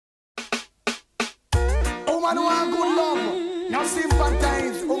Now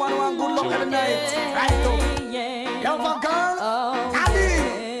sympathize, woman want good luck every night. Right up. Love a girl,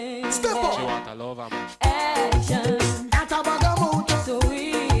 Adi, step up. She want a lover, man. Action. That a bag of motor.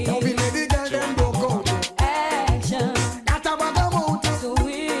 Sweet. Now we made the girl them broke out. Action. That a bag of motor.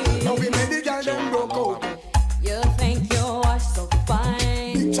 Sweet. Now we made the girl them broke out. You think you are so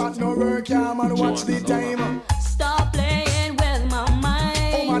fine. Big chat no work, yeah man, watch the time. Stop playing with my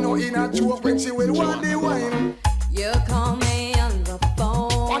mind. Oh man, no in a joke when she will want the wine. You call me on the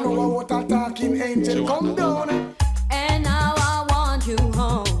phone. I know what a talking angel come down. And now I want you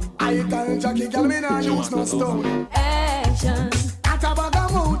home. I tell Jackie, girl, me nah use no stone. Action. At a bag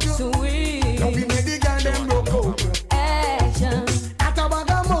of motor. Sweet. Now we made the girl them broke out. Action. At a bag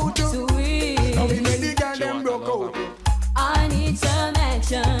of motor. Sweet. Now we made the girl them broke out. I need some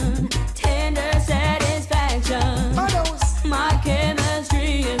action. Tender satisfaction. My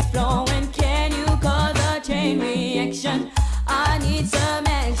chemistry is flowing. Can you cause a chain reaction? I need some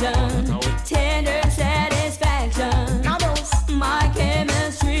action. Tender satisfaction. My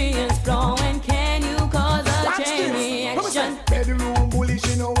chemistry is flowing. Can you cause a chain reaction? Bedroom bully,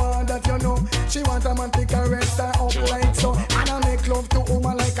 she no want that you know. She want a man to caress her up like so. And I make love to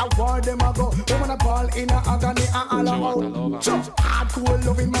woman like a war them a go. Woman a ball in a agony and all about. Just hardcore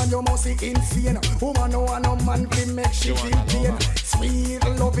loving man, you must be insane. Woman no want no man to make she feel pain. Sweet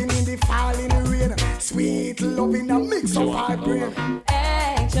loving in the falling rain. Sweet loving a mix of hard brain.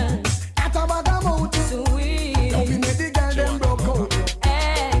 Action. At a bag of motor. Sweet. Loving the girl them broke out.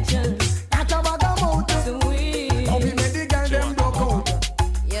 Action. At a bag of motor. Sweet. Loving the girl them broke out.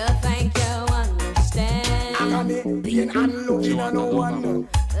 You think you understand? Agony, pain and loving a no one.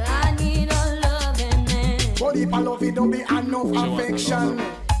 I need a loving man. But if I love it, don't be enough affection.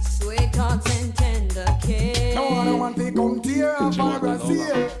 Sweet talks and tender kiss. No one want to come tear up for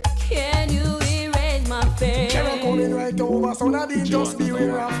Brazil. Can you erase my face? You're coming right over, so now they just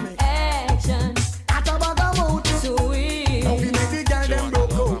beware of me. Action. At a bag of motor. Sweet. Now we make the girl them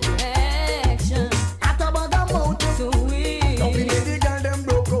broke out. Action. At a bag of motor. Sweet. Now we make the girl them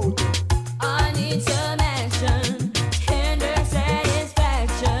broke out. I need some action. Tender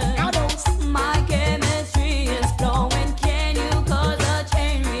satisfaction. My chemistry is flowing. Can you cause a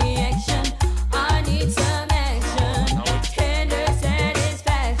chain reaction? I need some action. Tender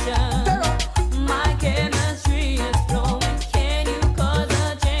satisfaction. My chemistry is flowing. Can you cause a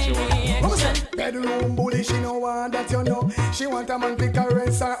chain reaction? Bedroom bully, she no want that you know. She want a man to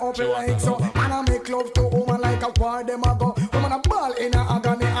caress her up like so. And I make love to woman like a war them a go. Woman a ball in a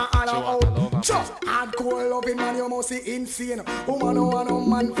agony and all out. Just hardcore loving man, you must be insane. Woman no want no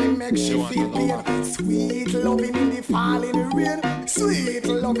man to make she feel pain. Sweet loving in the falling rain. Sweet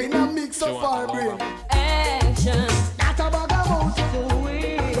loving a mix of our brain. Action. That a bag of motor.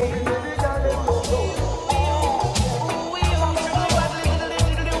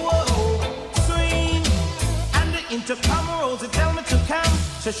 Sweet. And the intercom Rosie tell me to come.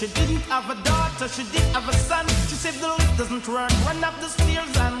 So she didn't have a daughter, she did have a son. She said the lift doesn't run up the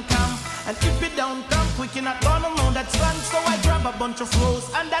stairs and come. And if it don't come quick, you're not gonna know that son. So I grab a bunch of rose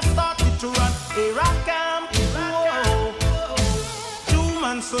and I started to run. Here I come, whoa. 2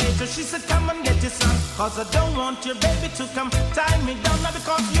 months later, she said, come and get your son. Cause I don't want your baby to come tie me down. Not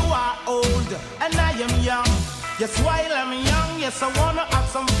because you are old and I am young. Yes, while I'm young, yes, I wanna have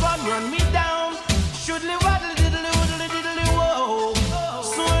some fun. Run me down. Shoodly waddle diddly woodly diddly whoa.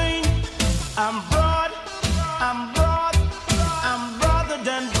 Swing. I'm broad, I'm broad, I'm broader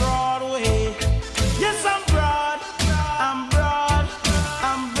than Broadway. Yes, I'm broad, I'm broad,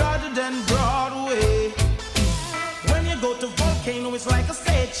 I'm broader than Broadway. When you go to Volcano, it's like a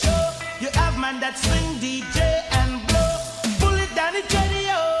stage show. You have man that swing, DJ and blow. Pull it down the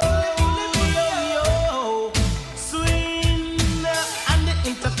radio. Swing. And the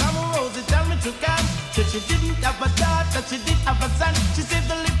intercom Rosie tell me to come. Said she didn't have a daughter, she did have a son. She said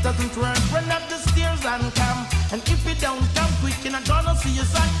the lift doesn't run up the stairs and come. And if it don't come quick, you're not gonna see your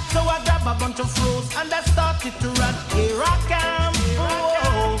son. So I grab a bunch of rose and I started to run. Here I come,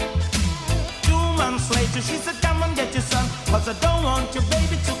 whoa. 2 months later, she said, come and get your son. Cause I don't want your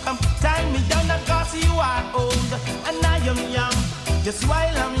baby to come tie me down. Cause you are old and I am young. Just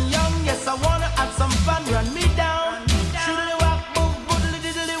while I'm young, yes, I wanna have some fun. Run me down. Shoodly walk, boop, boodly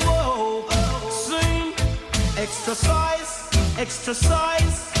diddly whoa. Swing. Extra size, extra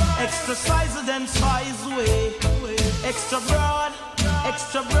size, extra size than size way. Extra broad,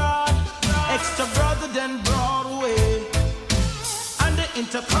 extra broad, extra broader than Broadway. And the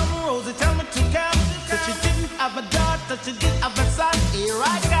intercom Rosie tell me to come. So she didn't have a daughter, she did have a son. Here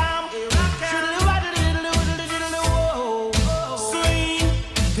I come. Shoodly waddle diddly woodly diddly whoa. Swing.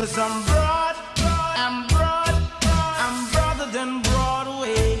 Cause I'm broad, I'm broad, I'm broader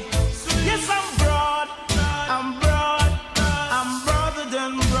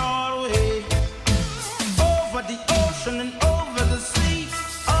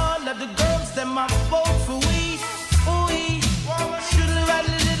a vote for we. We should ride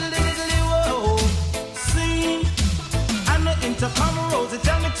a little, whoa. See, I know intercom Rosie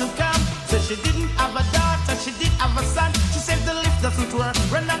tell me to come. Said she didn't have a daughter, she did have a son. She said the lift doesn't work,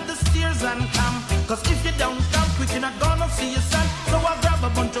 run up the stairs and come. Cause if you don't come quick, you're not gonna see your son. So I grab a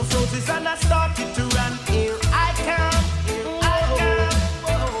bunch of roses and I started to run. Here I come, here I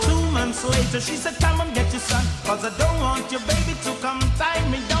come. 2 months later, she said, come and get your son. Cause I don't want your baby to come tie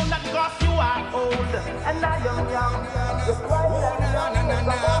me down. That cause you are old and I am young.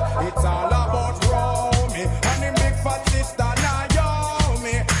 It's all about Romy and him big fat sister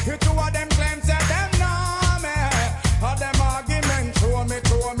Naomi. You two of them claims that them know me. All them arguments show me.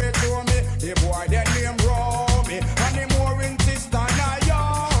 The boy their name Romy and him warring sister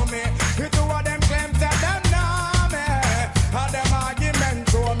Naomi. You two of them claims that them know me. All them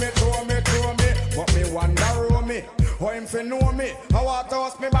arguments show me. But me wonder Romy, how him fi know me? I want to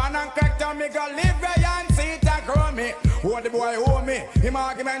host me man and crack down me go live where and see it a grow me. Oh, the boy owe me, him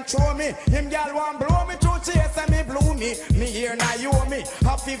argument show me. Him gal want blow me through chase and me blew me. Me here now you owe me,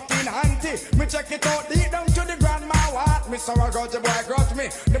 a 15 auntie. Me check it out deep down to the grandma what. Me so I got the boy grudge me,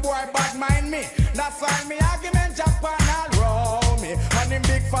 the boy bad mind me. That's why me argument Japan all row me. And him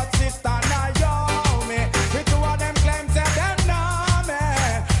big fat sister now yo me. The two of them claims that them know me.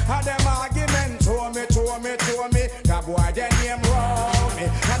 And them argument show me. That boy their name row me.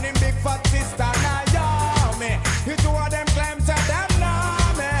 And him big fat sister now yo me. The two of them claims that them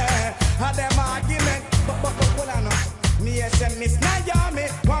know me. And them argument, but hold on now. Me SM Miss Naomi,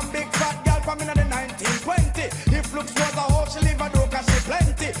 one big fat girl from in the 1920. If looks was a hoe, she live a do cause she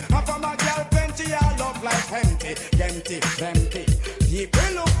plenty. And from a girl plenty, I love like empty.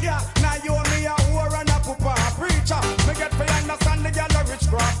 People look ya, Naomi a whore and a pooper a preacher. Me get for understand the girl a rich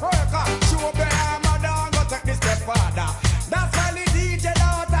craft worker. She obey her mother and go take this step father. That's why the DJ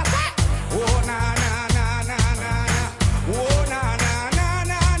daughter say, oh na na na na na na, oh na na na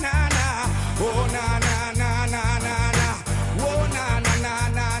na na na, oh na na na na na na, oh na na na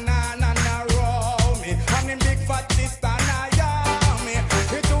na na na na, roll me. And him big fat sister Naomi.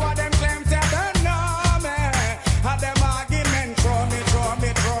 The two of them claims that they know me. And them argument throw me.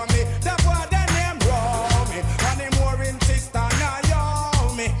 That's why their name roll me. And him warring sister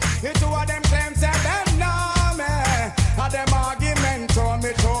Naomi. The two of them claims that they know me. And them argument throw me.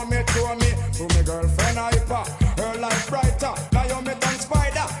 To me girlfriend hyper, her life brighter. Naomi turn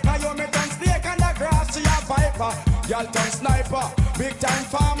spider, Naomi turn snake and the grass she a viper. Girl turn sniper, big time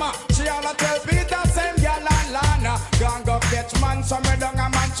farmer. She all a tell Peter same girl and Lana. Gang go catch man so me down a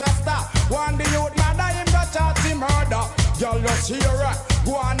Manchester. One the youth man I him go charge him murder. Girl just hear her,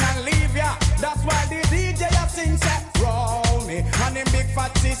 go on and leave ya. That's why the DJ a sing say roll me. And him big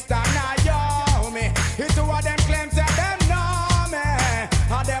fat sister Naomi. The two of them claims that them know me.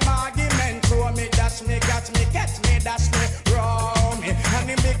 And them argument show me, dash me, catch me, dash me, roll me. And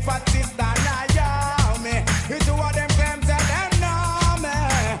him big fat sister Naomi. The two of them claims that them know me.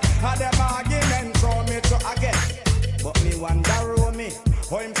 And them argument show me to again. But me wonder Romy,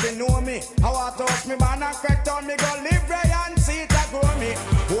 how him fi know me. How I touch me man and crack down me go live right and see it a grow me.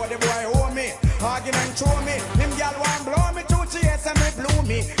 Oh the boy owe me, argument show me. Him gal want blow me through chase and me blew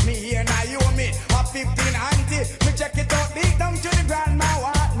me. Me here now you owe me, a 15 auntie. Me check it out deep down to the grandma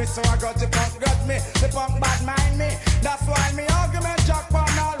what. Me so I got the punk got me, the punk bad mind me. That's why me argument Japan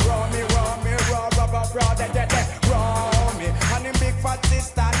all row me, row me. And him big fat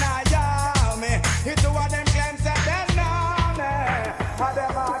sister Naomi. The two of them claims that they know me. And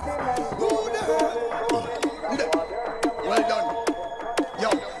them argument. Well done. Yo,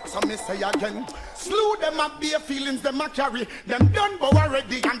 so me say again. Slew them up bare feelings them a carry. Them done but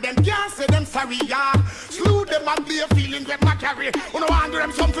already and them can't say them sorry, yeah. Slew them up bare feelings them a carry. You know want do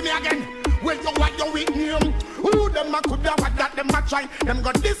them something for me again. Well, you what you with him? Who them a coulda what that them a try? Them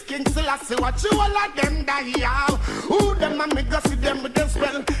got this king Selassie, what you all of them die, yeah. Who them a me go see them with them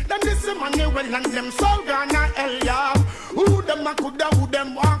spell? Them this money well and them soul gonna hell, yeah. Who them a coulda, who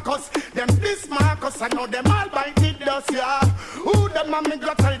them want us? Them this Marcus, I know them all bite it dust, yeah. Who them a me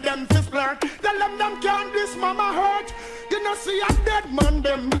go tell them fist blur? Tell them can't this mama hurt. You know see a dead man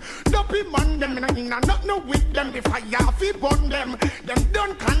them, dopey man them, and not no with them. If I have to burn them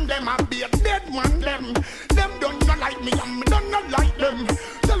don't condemn a be a dead man them. Them don't not like me and me don't not like them.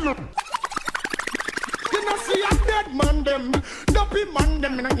 Tell them. You know see a dead man them, dopey man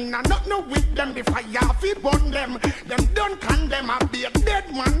them, and not no with them. If I have to burn them don't condemn a be a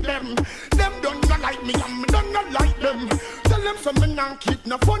dead man them. Them don't not like me and me don't not like them. Tell them some men and keep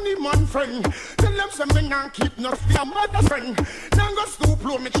no funny man friend. Tell Tell them something and keep no fear, mother friend. Now go stoop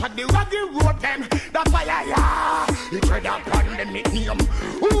low, me chat the raggy road them. That fire, yeah. He tried up on the nickname.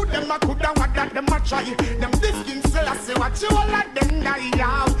 Who them a coulda what that them a try. Them this king sell I say what you all of them die,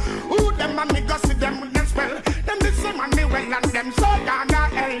 yeah. Who them a me go see them with them spell. Them this some man me well and them so gonna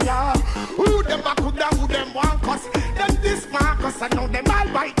hell, yeah. Who them a coulda who them want cuss. Them this Marcus I know them all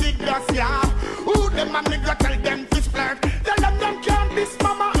bite the dust, yeah. Who them a me go tell them this flirt. Tell them can't this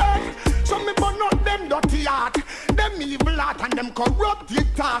mama earth. So me burn out them dirty heart. Them evil heart and them corrupted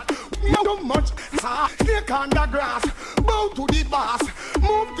thought. No much snake on the grass. Bow to the boss.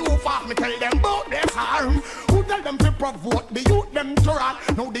 Move too fast, me tell them about their harm. Who tell them to provoke the youth them to rat.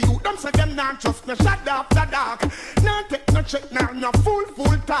 Now the youth them say them not just no shut after dark. Now take no check now, no full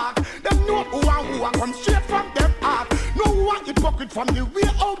talk. Them know who a come straight from them heart. No who a hypocrite from the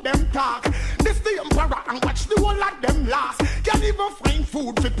way how them talk. This the emperor and watch the whole of them last. Can't even find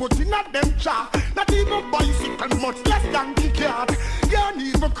food to put in at them chart. Not even bicycle, much less than the cat. Can't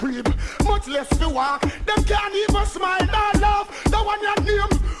even creep, much less to walk. Them can't even smile or laugh. The one you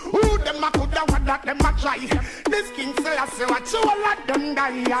name, who them a coulda what that them a try. This king say I say what you all of them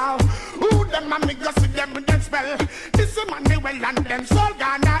die, yeah. Who them a me go see them with them spell. This man they well and them soul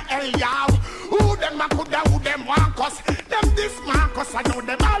gonna hell, yeah. Who them a coulda who them want us. Them this Marcus I know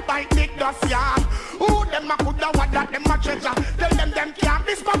them all bite big dust, yeah. Who them a coulda what that them a treasure. Tell them can't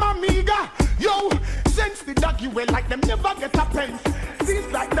this mama amiga. Yo, since the doggy way like them never get a pence.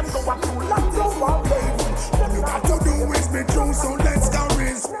 Seems like them go up too long, so all all you got to do is be true, so let's go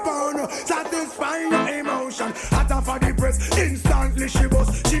respond. Satisfy your emotion. Hotter for the press, instantly she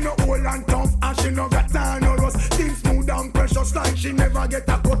bust. She no old and tough, and she no got time no rust. Things smooth and precious like she never get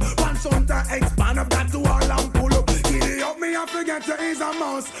a cut. Once on to expand up that to all and pull up. Giddy up me, I forget to is a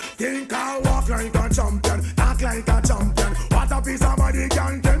mouse. Think I walk like a champion, act like a champion. What a piece of body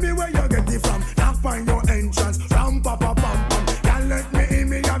can tell me where you get it from. Knock find your entrance, ram pa pa pam pam. Can't let me in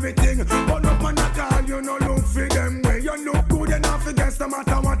me everything. But up on a call, you no look for them way. You look good enough against no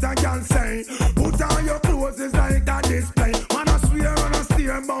matter what I can say. Put on your clothes, it's like a display. Man, I swear on a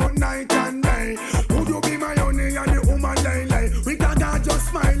steer about night and day. Would you be my honey and the woman lay? We can just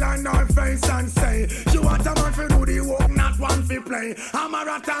smile on her face and say, she want a man for do the work, not one for play. I'm a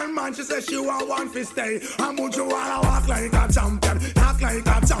rattan man, she says she want one for stay. And would you wanna walk like a champion, act like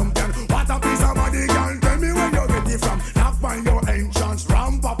a champion? What a piece of body, girl, tell me where you get it from. Knock find your entrance,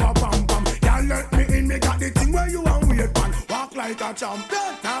 ram pa pa pam pam. Girl, let me in, me got the thing where you want wait man. Walk like a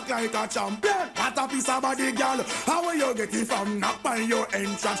champion, talk like a champion. What a piece of body, girl, how will you get it from? Knock find your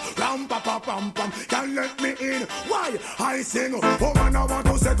entrance, ram pa pa pam pam. Girl, let me in, why? I sing, oh man, I want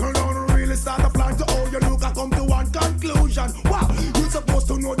to settle down, really start a plan to how you look, I come to one conclusion. Wow, you supposed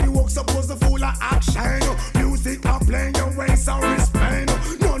to know the work, supposed to full of action. Music are playing your ways and respect.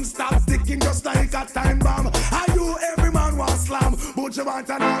 Non-stop sticking just like a time bomb. Are you every man want slam? But you want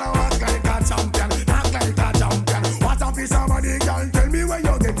another walk like a champion, act like a champion. What a piece of body, girl, tell me where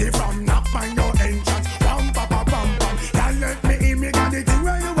you get it from. Knock find your entrance, ram pa pa pam pam. Girl, let me in, me got the thing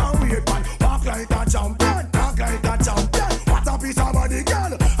where you want wait man. Walk like a champion, talk like a champion. What a piece of body,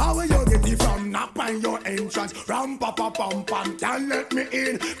 girl, how will you get it from? Knock find your entrance, ram pa pa pam pam. Girl, let me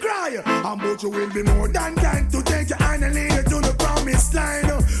in, cry. But you will be more than kind to take your hand and lead you to the promised line.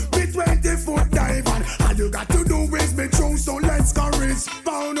 Be 20-foot dive and all you got to do is be true, so let's go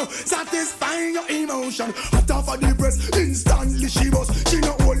respond. Satisfying your emotion. Hotter for the press, instantly she was. She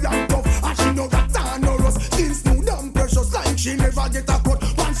no old and tough, and she no got time no rust. Skin smooth and precious like she never get a cut.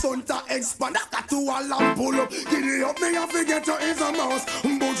 One son to expand, I got to a lamp pull up. Giddy up, me I forget you is a mouse.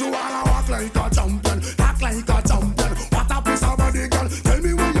 But you wanna walk like a champion, act like a champion. What a piece of body, girl, tell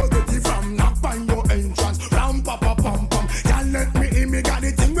me where you get it from. Knock find your entrance, ram pa pa pam pam. Can't let me in, me got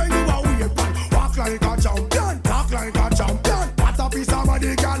the thing where you are wait man. Walk like a champion, talk like a champion. What a piece of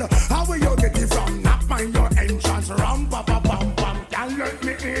body, girl, how will you get it from? Knock find your entrance, ram pa pa pam pam. Can't let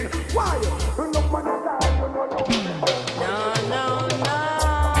me in, why? Look man, No.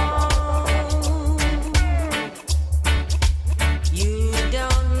 You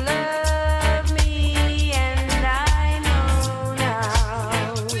don't love me, and I know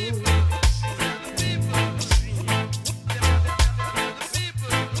now.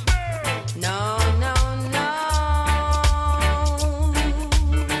 No.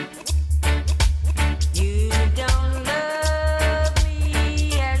 You don't love me,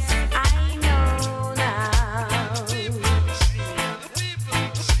 yes, I know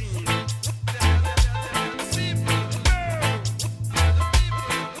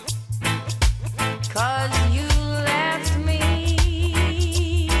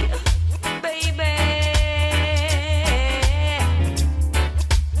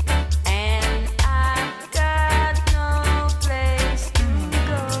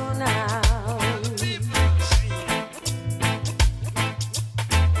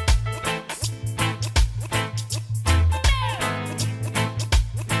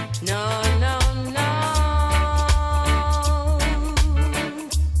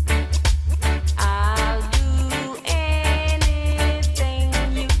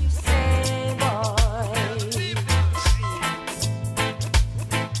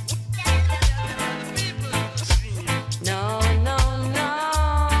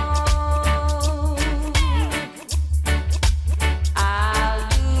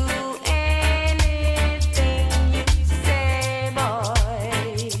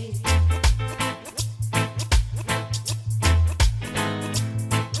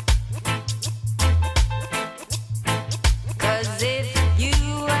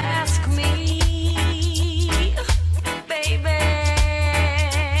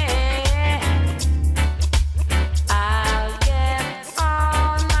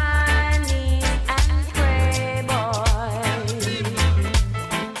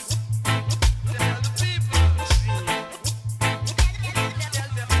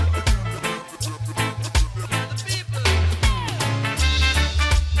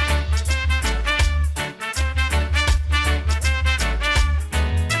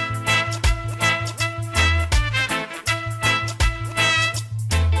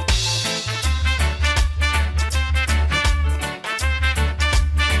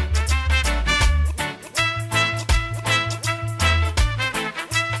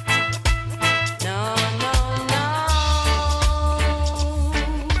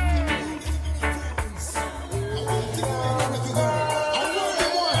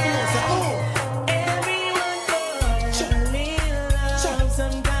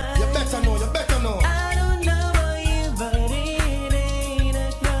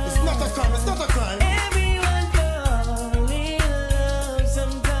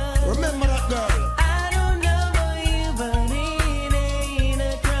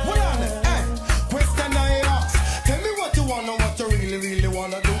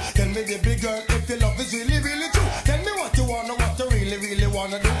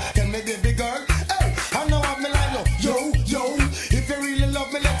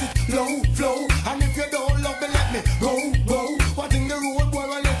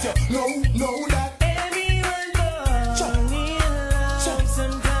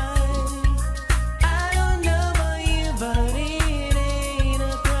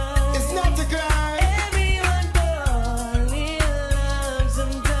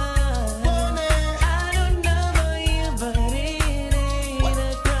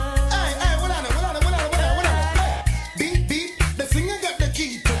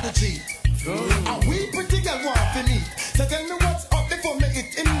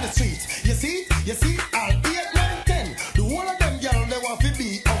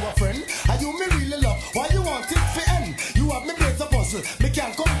me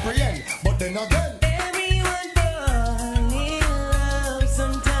can't comprehend. But then again, everyone fall in love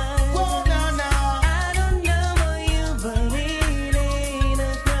sometimes. whoa, nah, nah. I don't know about you, but it ain't a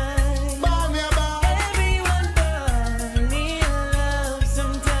crime. Ball me about. Everyone fall in love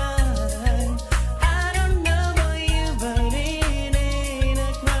sometimes. I don't know about you, but it ain't a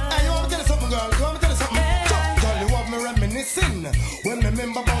crime. Hey, you want me tell you something, girl? You want me tell you something? Girl, you have me reminiscing when me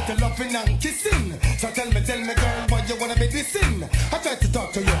remember about the loving and kissing. So tell me, girl, why you wanna be dissing? I tried to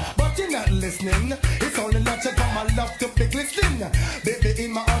talk to you, but you're not listening. It's only natural for my love to be glistening. Baby,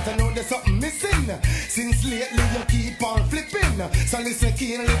 in my heart I know there's something missing. Since lately you keep on flipping. So listen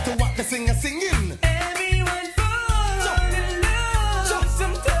keenly to what the singer singing. Everyone fall in love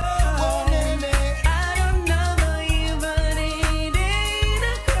sometimes. Oh, nene. I don't know about you, but it ain't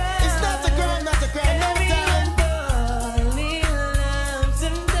a crime. It's not a crime, not a crime, no time. Everyone fall in love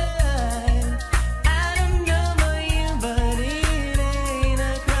sometimes. I don't know about you, but it ain't a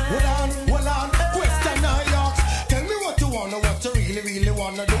crime. Hold on, question I ask. Tell me what you wanna, what you really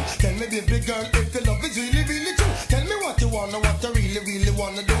wanna do. Tell me, baby girl, if your love is really true. Tell me what you wanna, what you really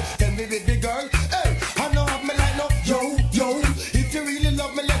wanna do. Tell me, baby girl, hey, I know have me like no, yo. If you really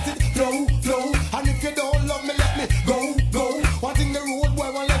love me, let it flow. And if you don't love me, let me go. One thing the road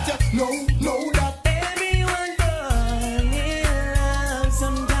boy won't let you know that. Everyone fall in love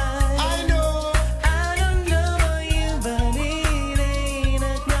sometimes. I know, I don't know about you, but it ain't a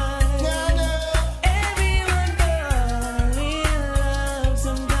crime. nah. Everyone fall in love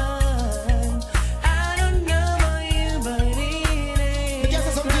sometimes. I don't know about you, but it If you ain't can't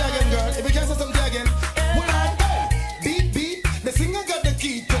say something again, girl, if you can't say something again, hold on, hey, beat, the singer got the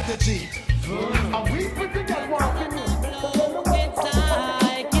key to the Jeep. And we pretty girl walking in.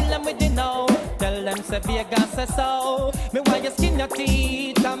 inside, kill them with the no. Tell them say Vegas say so. Me why you skin your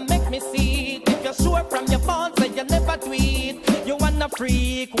teeth and make me see it. If you're sure from your phone, say you never tweet. You wanna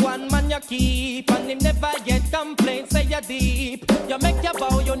freak, one man you keep, and him never yet complain, say you deep. You make your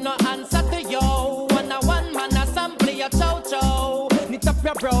bow, you no answer to yo. One man a sample your chow. Knit up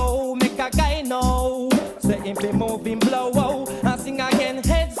your bro, make a guy know. Say him be moving blow, and sing again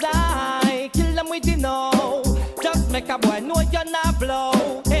heads high. Kill them with the no. Just make a boy know you're not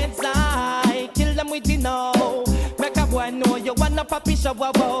blow. Heads high, kill them with the no. Make a boy know you wanna papi show.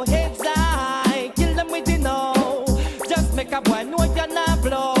 Heads high, kill them with the no. Just make a boy know you're not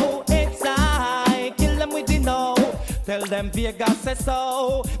blow. Heads high, kill them with the no. Tell them Vegas say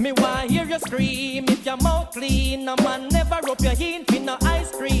so. Me want hear you scream if your mouth clean. No man never rub your hint with no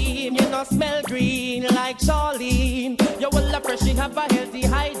ice cream. You no smell green like Charlene. You will fresh, you have a healthy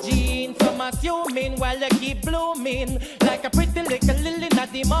hygiene. Some assuming while you keep blooming like a pretty little lily in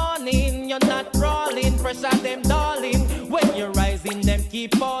the morning. You're not crawling, pressure them darling. When you're rising, them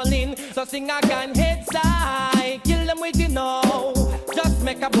keep falling. So sing again, heads high, kill them with the no. Just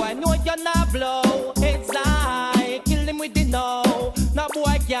make a boy know you're not blow. Heads high, kill them with the no. No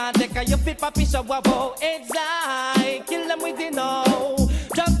boy can't take a you fit papi show. Heads high, kill them with the no.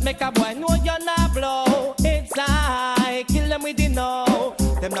 Just make a boy know you're not blow. Heads high, kill them with the no.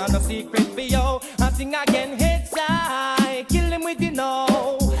 Them not no secret for you. I sing again, heads high, kill them with the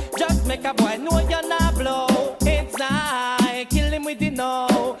no. Just make a boy know you're not blow. Heads high, kill him with the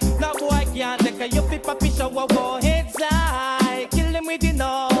no. No boy can't take a you fit papi show. Heads high, kill him with the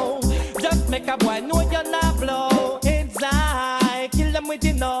no. Just make a boy know you're not blow. Heads high, kill them with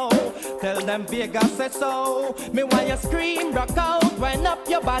the no. Tell them Vegas say so. Me want you scream, rock out, wind up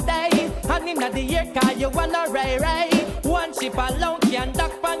your body. And inna the air car you wanna ray. One ship alone can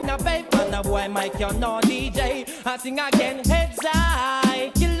duck on the babe. And a boy Mike you no DJ. I sing again, heads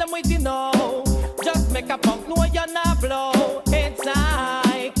high, kill them with the no. Just make a punk know you're not blow. Heads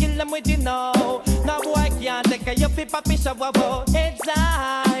high, kill them with the no. No boy can't take a you fit papi show. Heads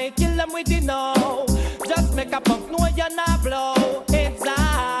high, kill them with the no. Just make a punk know you're not blow. Heads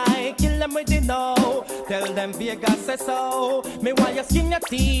high, kill them with the no. Tell them Vegas say so. Me want you skin your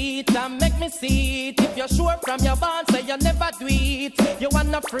teeth and make me see it. If you're sure from your bond, say you never do it. You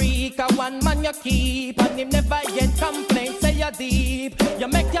wanna freak, a one man you keep, and him never yet complain, say you deep. You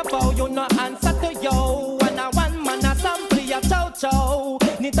make your bow, you no answer to yo. And a one man a sample your chow.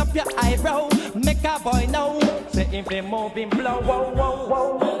 Knit up your eyebrow, make a boy know. Say if he moving blow,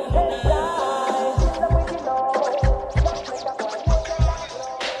 whoa. Heads high, kill them with the no.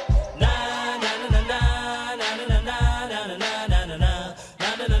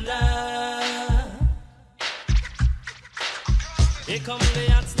 Here come the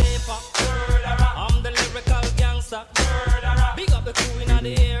hot stepper. I'm the lyrical gangster. Big up the crew in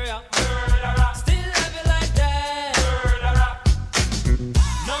the area. Still heavy like that.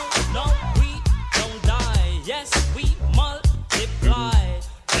 No, we don't die. Yes, we multiply.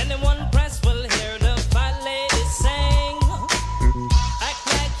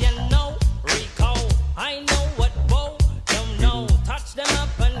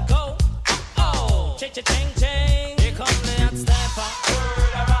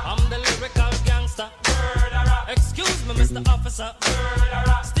 officer.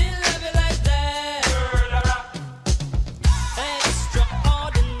 Still love you like that.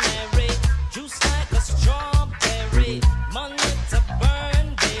 Extraordinary, juice like a strawberry. Money to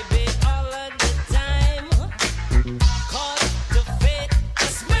burn, baby, all of the time. Caught the fate,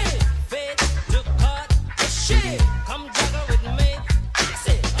 it's me. Fate to cut the shit. Come juggle with me, fix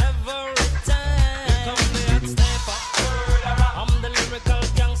it every time. Come the hot stepper, I'm the lyrical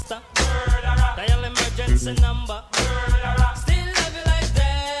gangster. Dial emergency number. Still love you like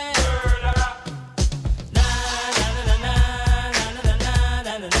that. Na na na na na na na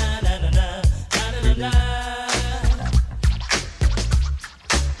na na na na na na.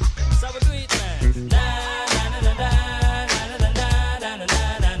 So we do it, man. Na na na na na na na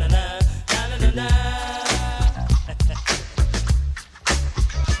na na na na na.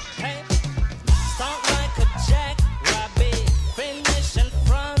 Hey, start like a jackrabbit, finish in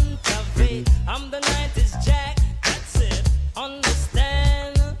front of it. I'm the 90's Jack, that's it.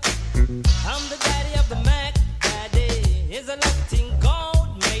 Understand? I'm the daddy of the Mac, daddy. Is a Latin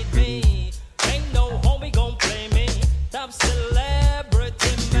gold made me. Ain't no homie gon' play me. Top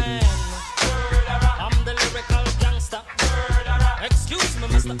celebrity man. I'm the lyrical gangster. Excuse me,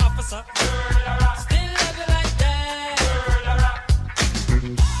 Mr. Officer. Still love you like that.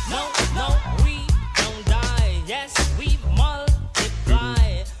 No, no, we don't die. Yes, we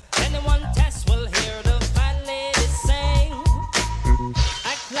multiply. Anyone test will hear the fat lady sing.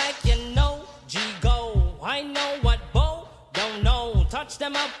 Act like you know, G-Go. I know what Bo don't know. Touch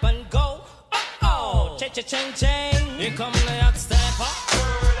them up and go. Oh, cha-cha-ching-ching. Here come the hot stepper.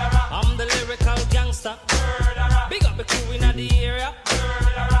 I'm the lyrical gangster. Big up the crew in the area.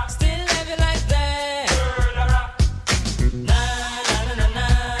 Still love you like that. Na na na na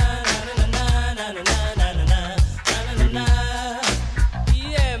na na na na na na na na.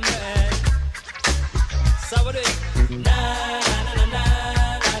 Yeah, man. So what do it? Na na na na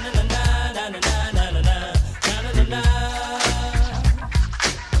na na na na na na na.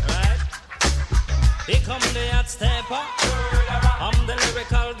 Right? Here come the hot stepper. I'm the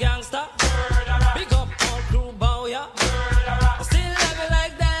lyrical gangster. Big up all crew bow ya. Still love you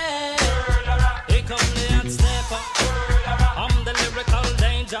like that. Here come the hot stepper. I'm the lyrical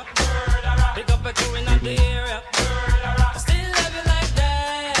danger. Big up the crew in the area. Still love you like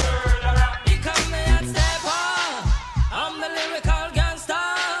that. Here come the hot stepper. I'm the lyrical gangster.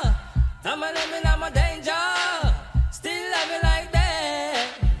 I'm a living, I'm a danger. Still love you like that.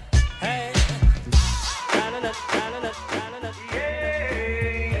 Hey. Na-na-na, na-na-na, na-na-na.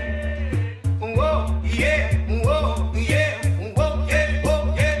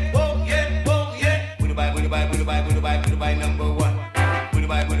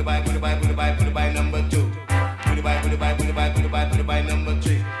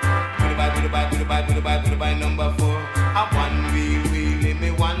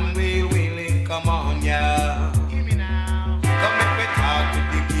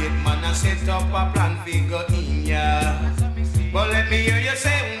 Set up a plan figure in ya. But let me hear you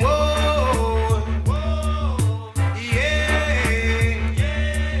say, whoa, whoa, yeah,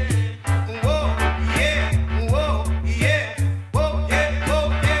 yeah, whoa, yeah, whoa, yeah, whoa, yeah, whoa,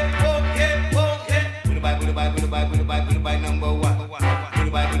 yeah, whoa, yeah, whoa, yeah. Goodbye, goodbye, goodbye, goodbye, goodbye, number one.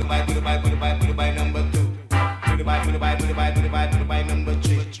 Goodbye, goodbye, goodbye, goodbye, goodbye, number two. Goodbye, goodbye, goodbye, goodbye, goodbye, number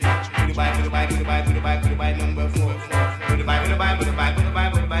three. Goodbye, goodbye, goodbye, goodbye, goodbye, number four. Goodbye, goodbye, goodbye,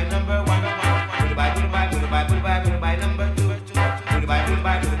 goodbye, goodbye, number one. Goodbye, goodbye, goodbye, goodbye, goodbye, number two. Goodbye,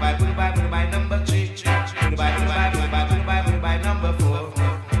 goodbye, goodbye, goodbye, goodbye, number three. Goodbye, goodbye, goodbye, goodbye, goodbye, number four.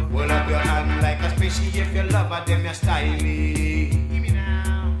 Hold up your hand like a species if you love her, them you're stylish.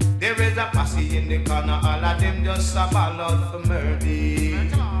 There is a posse in the corner, all of them just a ball out for murder.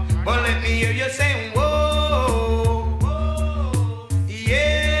 But let me hear you say, whoa, whoa,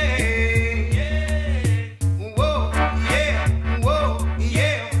 yeah.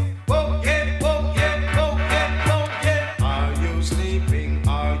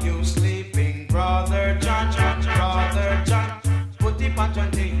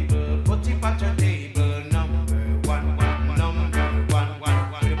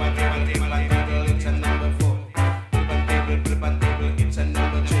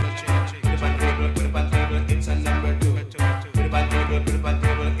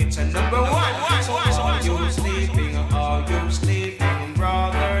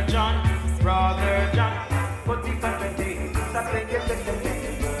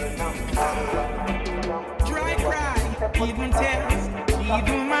 Even tears,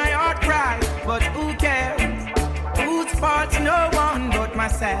 even my heart cries, but who cares? Whose fault's no one but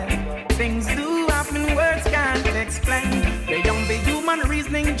myself. Things do happen, words can't explain. Beyond the human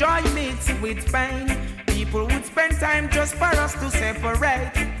reasoning, joy mixed with pain. People would spend time just for us to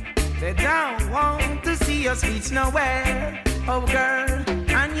separate. They don't want to see us reach nowhere. Oh girl,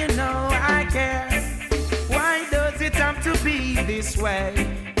 and you know I care. Why does it have to be this way?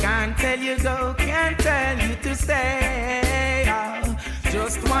 Can't tell you go, can't tell you to stay. Oh,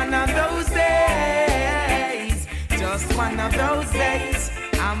 just one of those days. Just one of those days.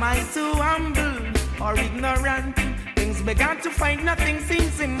 Am I too humble or ignorant? Things began to find nothing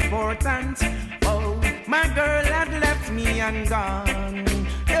seems important. Oh, my girl had left me and gone.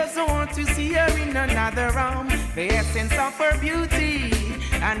 Doesn't want to see her in another room. The essence of her beauty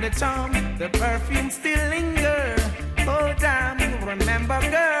and the charm, the perfume still linger. Oh damn, remember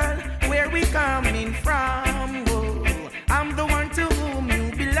girl, where we coming from. Oh, I'm the one to whom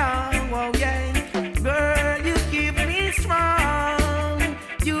you belong. Oh yeah, girl, you keep me strong.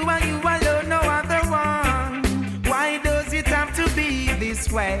 You and you alone, no other one. Why does it have to be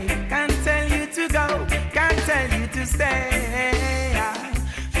this way? Can't tell you to go, can't tell you to stay.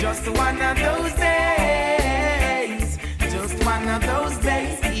 Just one of those days. Just one of those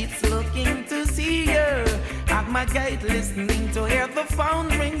days. It's looking to see you at my gate, listening to hear the phone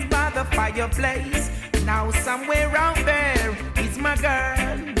rings by the fireplace. Now somewhere out there is my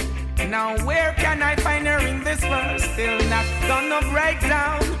girl. Now where can I find her in this world? Still not gonna break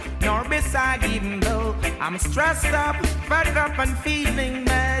down, nor beside, even though I'm stressed up, fed up and feeling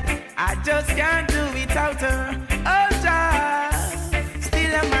bad. I just can't do without her. Oh, just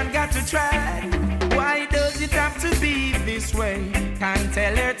still a man got to try. Why does it have to be this way? Can't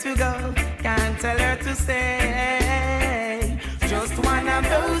tell her to go, can't tell her to stay. Just one of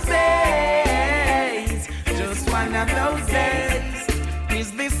those days. Just one of those days.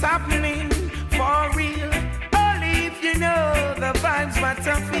 Is this happening for real? Only if you know the vibes what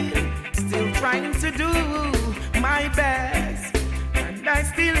I feel. Still trying to do my best, and I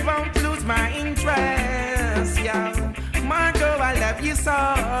still won't lose my interest. Yeah, my girl, I love you so.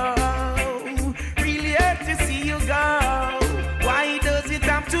 Really hurt to see you go. Why does it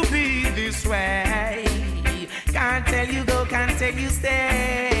have to be this way? Can't tell you go, can't tell you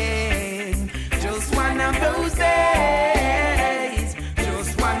stay. Just one of those days.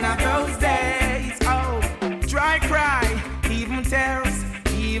 Just one of those days. Oh, dry cry, even tears,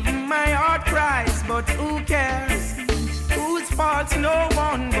 even my heart cries. But who cares? Whose fault's no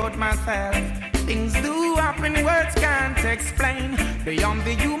one but myself. Things do happen, words can't explain. Beyond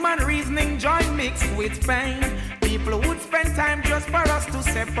the human reasoning, joy mixed with pain. People would spend time just for us to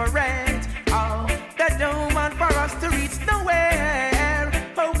separate. Oh, they don't want for us to reach nowhere.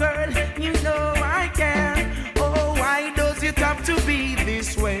 Oh girl, you know I care. Oh, why does it have to be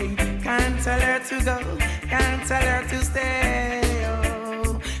this way? Can't tell her to go, can't tell her to stay.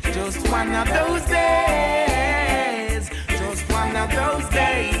 Oh, just one of those days. Just one of those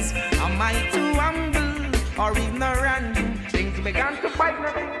days. Am I too humble or ignorant? Things began to fight me.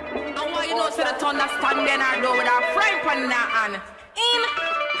 And why you know so that understand then I do with a frying pan in her hand? In.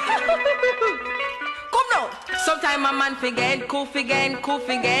 Come now. Sometime a man forget, goof again, goof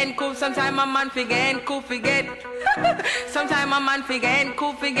again, goof. Sometime a man forget, goof again. Sometime a man forget,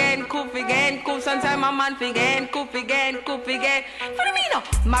 goof again, goof again, goof. Sometime a man forget, goof again, goof again. For me now,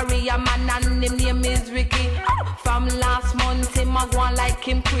 Maria man and him name is Ricky. From last month him a go on like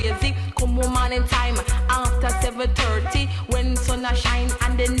him crazy. Come woman in time after 7:30 when sun a shine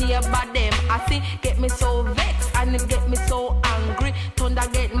and the neighbor them I see get me so vexed and it get me so angry. Thunder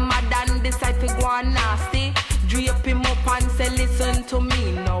get mad and decide to go on nasty. Drape him up and say listen to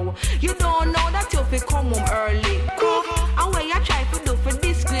me now. You don't know that you fi come home early. And when you try to do for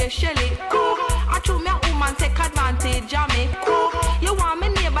disgrace Shelly. I told me a woman take advantage of me. You want me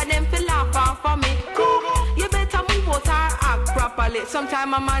neighbor them fi laugh off of me. You better move out and act properly.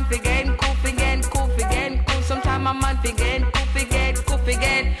 Sometime a man forget, goof again, goof again, goof. Sometime a man forget, goof again, goof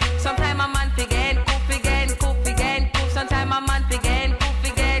again. Sometime a man forget, goof again, goof again, goof. Sometime a man forget,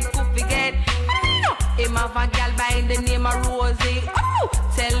 goof again, goof again. Him have a gal by the name of Rosie. Oh,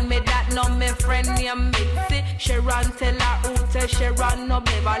 tell me that no me friend named Mitzi. Sharon tell her who tell Sharon no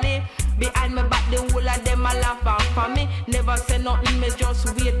Beverly. Behind me back the whole of them a laugh off for me. Never say nothing, me just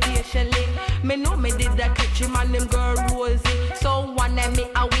wait patiently. Me know me did that catch him and them girl Rosie. So one day me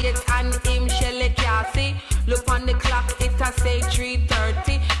a wait and him Shelly Cassie. Look on the clock, it a say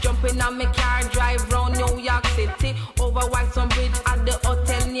 3:30. Jumping on me car, drive round New York City. Over Whitestone Bridge at the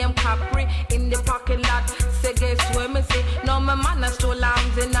hotel named Capri. In the parking lot, say guess where me see. Now my man a stole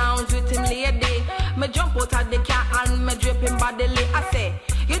arms and arms with him lady. Me jump out of the car and me drip him bodily. I say,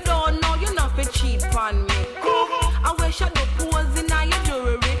 you don't know you not fi cheat on me. I wish I do pose in your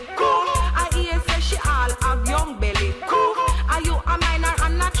jewelry. I hear say she all have young belly. Are you a minor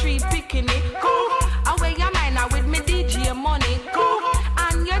and a tree picking it? I wear your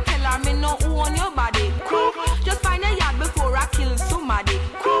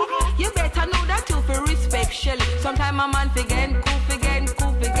a man again, goof again,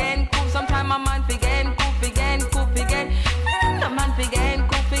 goof again, goof. Sometime a man again, goof again, goof again. A man again,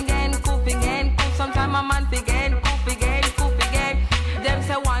 goof again, goof again, goof. Sometime a man again, goof again, goof again. Them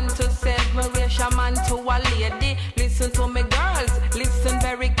say 1 to 7, ratio man to a lady. Listen to me girls, listen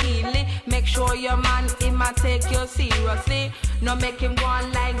very keenly. Make sure your man, he might take you seriously. No make him go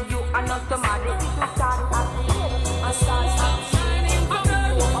on like you are not somebody. If you start acting, I start shining for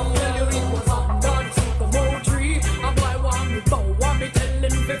you. I'll tell you it was under the sycamore tree. A boy want me bow, want me tell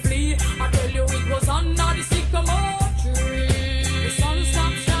him to flee. I tell you it was under the sycamore tree. The sun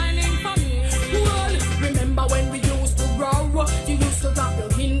stopped shining for me. Well, remember when we used to grow? You used to drop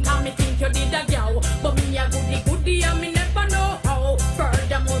your hint and me think you did a gal. But me a goody and me never know how.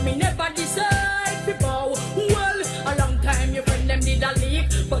 Furthermore, me never decide to bow. Well, a long time your friend them did a leak,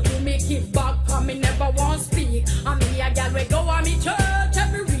 but you make it back and me never want speak. And me a gal we go on me church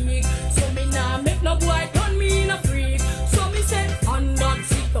every week. So me nah make no boy turn me in a freak. So me say under the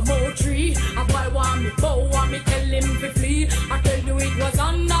sycamore tree, a boy want me bow and me tell him to flee. I tell you it was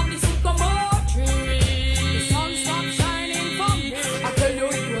under the sycamore tree. The sun stopped shining for me. I tell you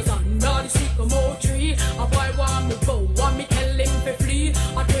it was under the sycamore tree. A boy want me bow and me tell him to flee.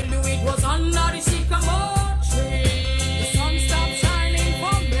 I tell you it was under the sycamore tree. The sun stopped shining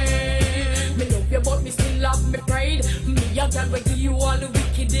for me. Me love you but me still have me pride. Me a girl will give you all the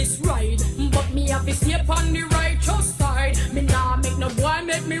wickedest ride. But me have to stay on the righteous side. Me nah make no boy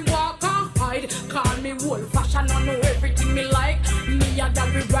make me walk and hide. Call me old fashion, I know everything me like. Me a girl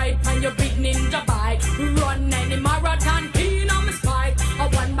will ride on your big ninja bike. Run any marathon in on me spike. I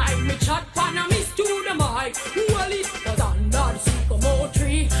one bite me chat pan and miss to the mic. Well it was under the sycamore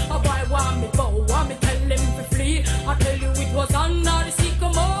tree. A boy want me bow, want me tell him to flee. I tell you it was under the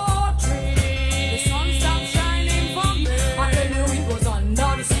sycamore tree. The sun stopped shining for me. I tell you it was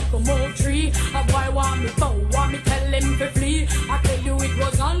under the sycamore tree. A boy want me bow, want me tell him to flee. I tell you it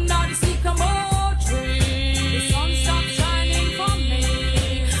was under the sycamore tree. The sun stopped shining for me.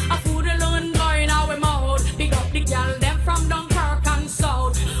 I food alone going out with mouth. Big up the gal them from Dunkirk and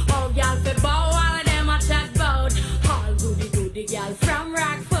South. Oh gal fi bow, all of them a chat bout. All goody gal from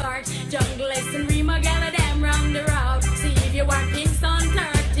Rockford. Junglist and Rima gal of them round the road. See if you want Kingston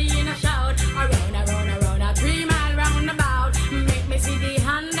 30 in a shout. Around a 3 mile roundabout. Make me see the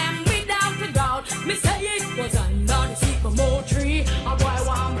hand them without a doubt. Me say it was under the sycamore tree. A boy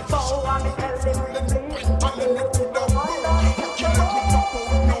want me bow and me tell him to flee.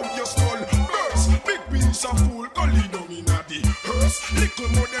 Now your skull burst. Big piece of fool go lead down in a the hearse. Little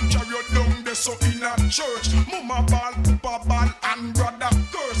more them chariot down there so in a church. Mama ball, papa ball and brother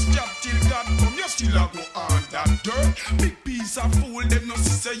curse. Job till God come you still a go on that dirt. Big piece of fool them no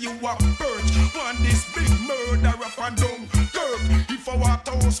see say you a perch. Want this big murderer from Dunkirk. If I want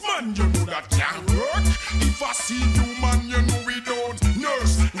house man you know that can't work. If I see you man you know we don't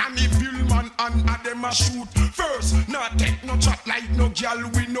nurse. And if you man and them a shoot first. Not take no chat like no girl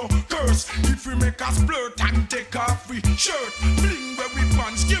we no curse. If we make us flirt and take off we shirt. Bling where we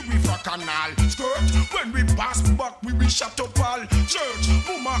pants give we for canal skirt. When we pass back we shut up all church.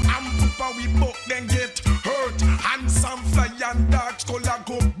 Mama and papa we both then get hurt. Handsome fly and dark color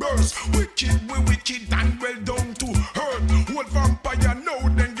go burst. Wicked we wicked and well down to hurt. Old vampire now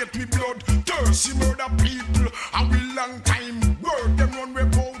then get me blood thirst. See murder people and we long time work. Them run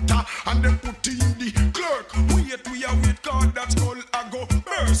reporter and them put in the clerk. We are with God that's all I go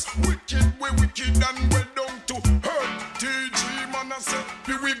burst. Wicked we wicked and well down to hurt. TG man I said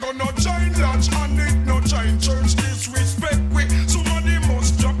we gonna join lodge and it no join church. Disrespect we somebody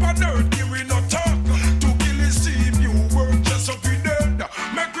must drop a dirt. Give we no talk to kill his Steve. You work just up we dead.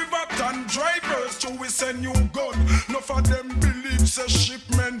 Make we bat and drivers till we send you gun. No for them believe say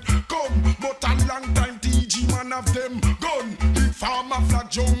shipment come. But a long time TG man have them gun. The farmer flag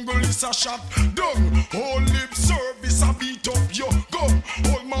jungle is a shot done. Whole lip service a beat up your gun.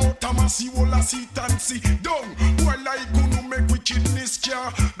 Whole mouth a massy whole a sit and sit down. While I gonna make wickedness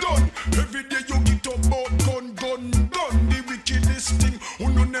care done. Every day you get up about gun. The wickedest thing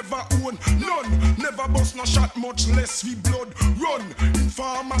you never own none. Never bust no shot much less we blood run. In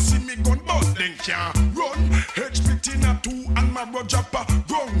pharmacy me gun but then can't run. HPT na 2 and my Roger pa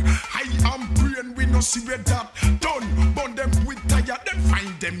wrong. I am brain we no see where that done. Burn them with tire then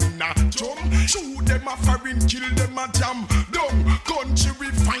find them in a drum. Shoot them a foreign kill them a jam down. Country we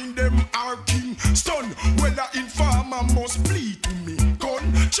find them our king stun. Well a informer must plead to me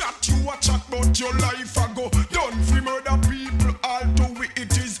gun. Chat you a chat but your life a go done. Free murder people all do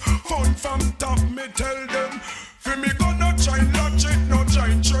it is fun from top me tell them. Free me gonna join logic no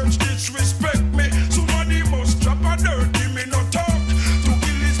join church disrespect me. Somebody must drop a dirt give me no talk. To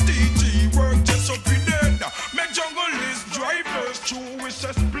kill his DG work just up we dead. Make jungle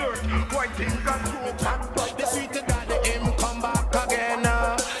flirt. Why things are so the sweet daddy him come back again.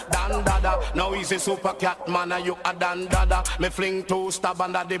 Dan dada, now he's a super cat man, you a dan dada. Me fling two stab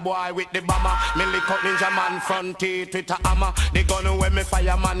under the boy with the bomber. Me lick up ninja man front teeth with a hammer. The gun where me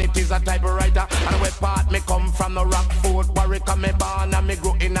fire man, it is a typewriter. And where part me come from the rock fort, Warwick and me born and me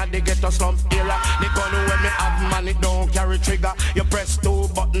grow in a the ghetto slum era. The gun where me have man, it don't carry trigger. You press two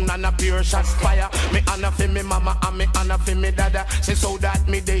button and a pure shot fire. Me honor for me mama and me honor for me dada. Say so that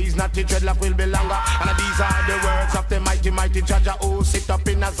me days not the dreadlock will be longer. And these are the words of the mighty Jaja who sit up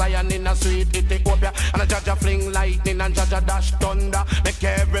in a Zion in a sweet Ethiopia. And a Jaja fling lightning and Jaja dash thunder. Make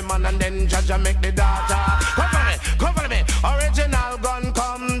every man and then Jaja make the data. Come for me, original gun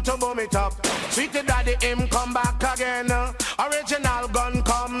come to boom it up. Sweet daddy him come back again. Original gun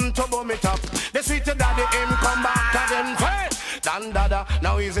come to boom it up. The sweet daddy him come back again. Hey! Dan dada,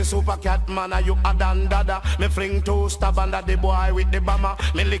 now he's a super cat man, you a dan dada. Me fling two stab under the boy with the bomber.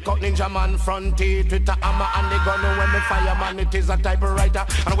 Me lick out ninja man front teeth with a hammer. And the gun when me fire man, it is a typewriter.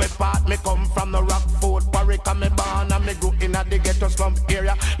 And where part me come from the rock fort, Warwick and me born and me grew in a the ghetto slum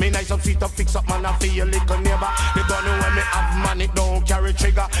area. Me nice up feet up, fix up man, I feel your little neighbor. The gun when me have man, it don't carry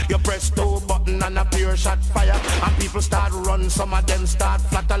trigger. You press two button and a pure shot fire. And people start run, some of them start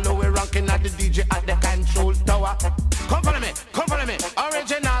flatter. Low ranking at the DJ at the control tower. Come follow me,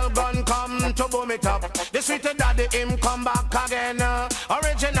 original gun come to boom it up. The sweet daddy him come back again.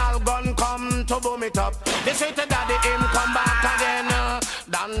 Original gun come to boom it up. The sweet daddy him come back again.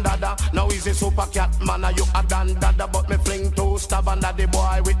 Dan dada, now he's a super cat man, you a dan dada. But me fling two stab under the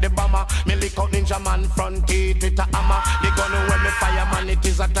boy with the bomber. Me lick out ninja man front teeth with a hammer. The gun when me fire man, it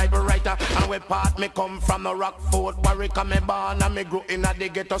is a typewriter. And where part me come from the rock fort, Warwick and me born and me grew in a the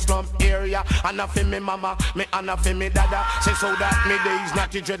ghetto slum area. And a fi me mama, me and a fi me dada. Say so that me days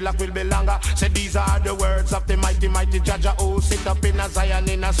not the dreadlock will be longer. Say these are the words of the mighty Jaja who sit up in a Zion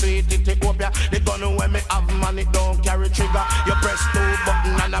in a sweet Ethiopia. The gun when me have man, it don't carry trigger. You press two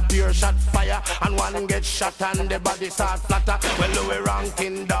button and a pure shot fire. And one get shot and the body start flatter. Well, we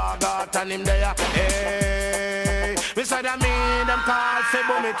ranking dog out and him there. Hey, beside of me, them call fi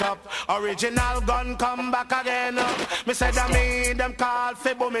boom it up. Original gun come back again. Me said of me, them call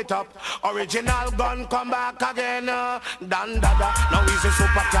fi boom it up. Original gun come back again. Dan dada, now he's a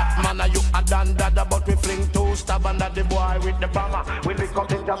super cat man, you a dan dada. But we fling two stab under the boy with the bomber. We lick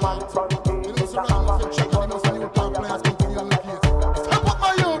up in the man front teeth with the hammer.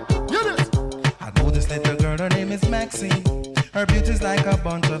 I know this little girl, her name is Maxine. Her beauty's like a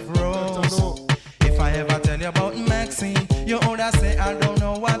bunch of roses. If I ever tell you about Maxine, you older say I don't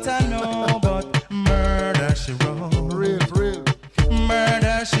know what I know. But murder she wrote, Real.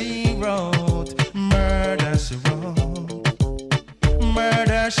 murder she wrote, murder she wrote,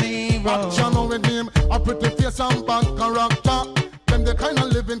 murder she wrote. Action with him, a pretty face and bad character. Them the kind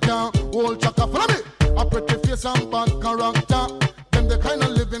of living can hold chaka. Follow me. A pretty face and bad character. Them the kind of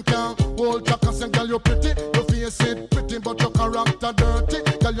living can hold chaka. Say girl you pretty, your face it pretty, but your character dirty.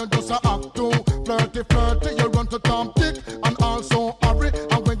 Girl you just a act too flirty. You run to Tom Dick and also hurry.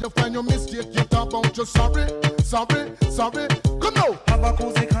 And when you find your mistake, you talk about you sorry. Come now. Have a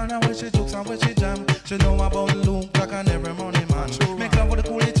cozy corner where she jokes and where she jam. She know about Luke Jack and every money man. Make love with the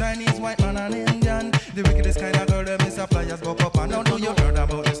coolie Chinese, white man and Indian. The wickedest kind of girl that Miss Suppliers go up and down. Do you heard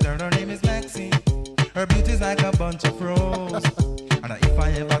about this girl? Her name is Maxine. Her beauty's like a bunch of roses. And if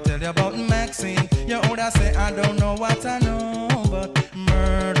I ever tell you about Maxine, you older say I don't know what I know. But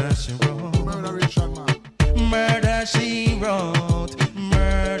murder she wrote, Murderation man. murder she wrote,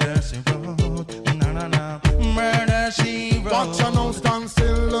 murder she wrote, na. Murder she wrote. Watch you now stand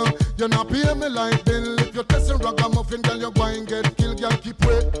still. You not pay me like bill. If you're testing ragamuffin, girl, you go and get killed. Girl, keep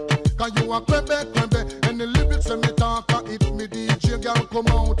wait. Cause you a crebe. And the lyrics when me talk, it me DJ, girl, come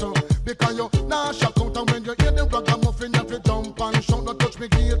out. Because you nah shock out. And when you hear the ragamuffin, you have to jump and shout. Don't touch me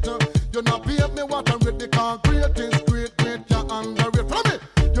gate. You not pay me what I read. Because great is great, you underrate. Follow me.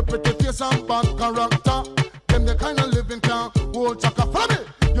 You pretty face and bad character. Them the kind of living can hold chaka. Follow me.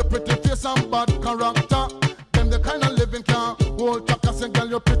 You pretty face and bad character. Them the kind of living can hold chaka. Say girl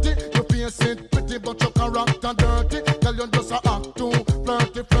you pretty, you face it pretty, but your character dirty. Girl you just a act too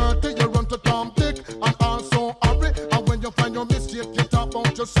flirty. You run to Tom Dick and also hurry. And when you find your mistake, you talk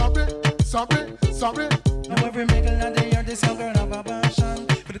about you sorry. Now every mingle of the year, this young girl have a passion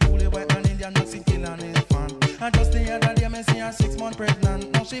for the coolie white man Indian Mexican kill and his fan. And just the other day, me see her 6 months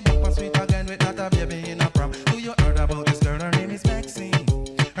pregnant. Now she back and sweet again with not a baby in a prom. Do you heard about this girl? Her name is Maxine.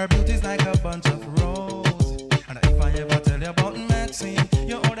 Her beauty's like a bunch of roses. And if I ever tell you about Maxine,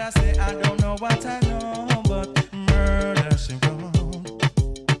 you older say I don't know what I know. But murder she wrote,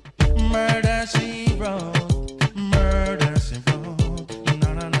 murder she wrote, murder she wrote,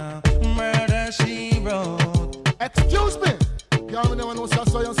 na. Excuse me. Y'all never know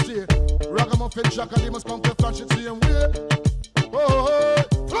so you stay. Ragamuffin Jack and they must come to flash it same way. Oh,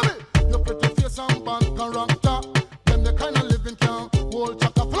 follow me. Your pretty face and bad character. Them the kind of living can hold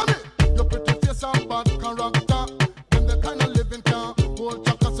chaka. Follow me. Your pretty face and bad character. Them the kind of living can hold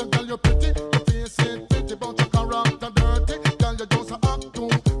chaka. So girl, you're pretty. Your face ain't pretty, but your character dirty. Girl, you just act too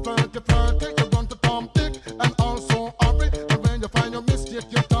flirty. You run to Tom Dick and also hurry. And when you find your mistake,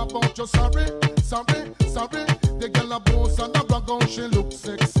 you talk about your sorry. The girl a boss and a brag on she look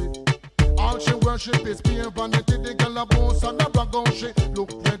sexy. All she worship is pure vanity. The girl a boss and a brag on she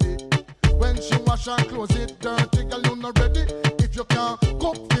look ready. When she wash her clothes it dirty, girl you not ready. If you can't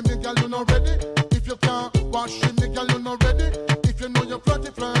cook for me, girl you not ready. If you can't wash for me, girl you not ready. If you know you're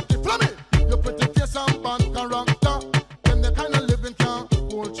flirty, flummy. Your pretty face and bad character. Them the kind of living can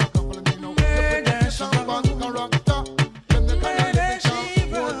hold chaka. Follow me now. Your pretty face and bad character. Them the kind of living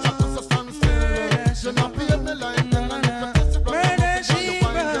can hold chaka. So stand still. You not pay me like them and if you test it from you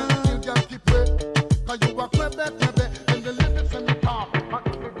find them, you can't keep it. Cause you are clever, and the living from the top.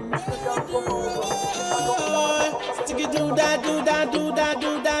 Sticky do that.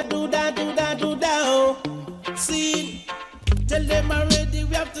 See, tell them already,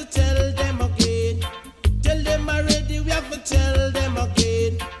 we have to tell them again. Tell them already, we have to tell them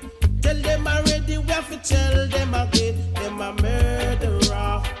again. Tell them already, we have to tell them again. Them a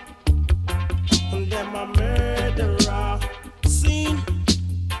murderer. Them a murderer. See,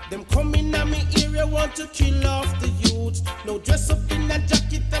 them coming at me area want to kill off the youth. No dress up in a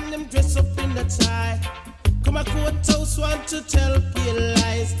jacket and them dress up in a tie. Come a courthouse want to tell pale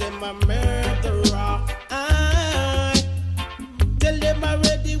lies. Them a murderer. Tell them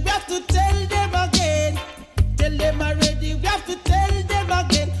already, we have to tell them again. Tell them already, we have to tell them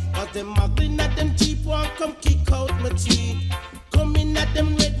again. Cause them muggling at them cheap one come kick out my teeth. Coming at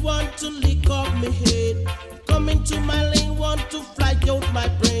them red want to lick off my head. Coming to my lane want to fly out my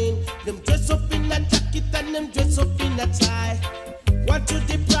brain. Them dress up in a jacket and them dress up in a tie. Want to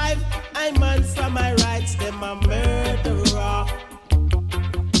deprive I man from my rights. Them a murderer.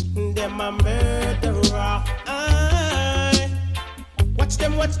 Them a murderer. Watch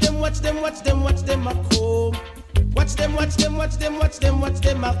them a come. Watch them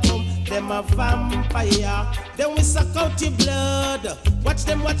a come. Them a vampire. Then we suck out your blood. Watch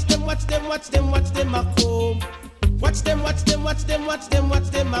them a come. Watch them a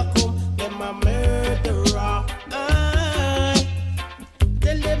come. Them a murderer.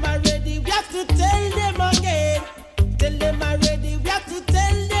 Tell them already, we have to tell them again. Tell them already, we have to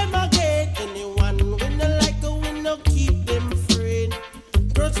tell them again. Anyone we no like or we no keep them friend.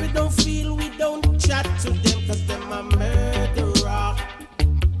 Girls we don't feel, we don't chat to them. Cause them a murderer.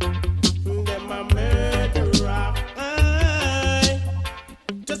 Them a murderer.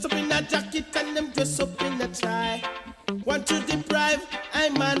 Dress up in a jacket and them dress up in a tie. Want to deprive I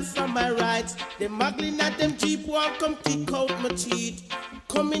man from my rights. Them muggling at them cheap want come kick out my teeth.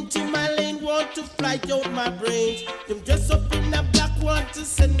 Come into my lane want to fly out my brains. Them dress up in a black want to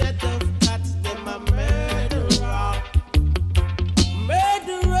send a dove cat. Them a murderer.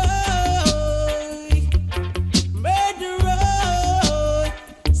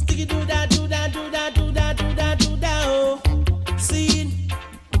 Sticky do that. See,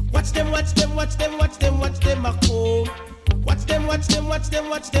 watch them a come.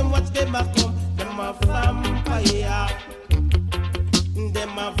 Watch them a come. Them a vampire.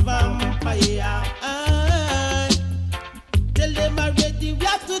 Them a vampire. Tell them already, we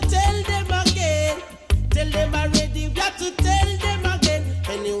have to tell them again. Tell them already, we have to tell them again.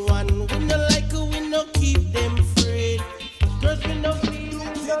 Anyone we no like, we no keep them free. Girls we no feel.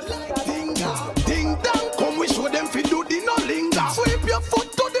 Ding dong, come we show them fi do the no linger. Sweep your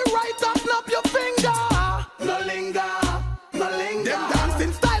foot to the right and snap your finger. No linger. Them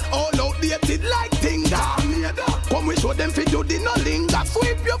dancing style all outdated like tinga. Come we show them fi do the no linger.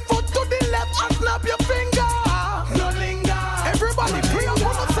 Sweep your foot to the left and snap your finger. No linger. Everybody free up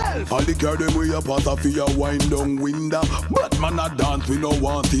for yourself. All the girl them we a pass off your wind down window. But man a dance we no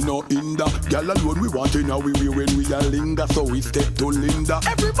want in no hinder. Girl alone we want in we when we a linger. So we step to Linda.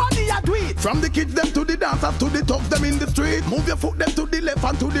 Everybody a do it. From the kids them to the dancers to the thugs them in the street. Move your foot them to the left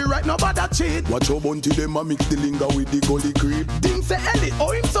and to the right. Nobody cheat. Watch your bunty them a mix the linger with the gully creep. Ding say Ellie,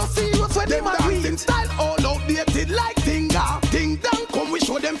 oh him so serious when them a dancing style all outdated like tinga. Ding dong, come we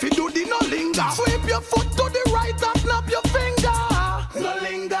show them fi do the no linger. Sweep your foot to the right and snap your finger. No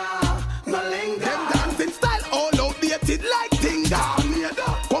linger. Them dancing style all outdated like tinga.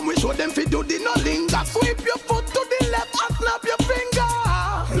 Come we show them fi do the no linger. Sweep your foot to the left and snap your finger.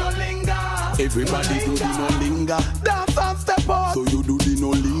 No linger. Everybody do the no linger. Dance and step up. So you do the no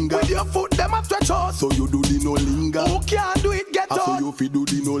linger. With your foot them a stretch out. So you do the no no linger. Who can't do it, get I out. for you fi do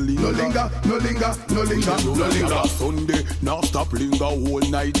the no linger. No linger, no linger, no linger, no linger. Sunday, now stop linger whole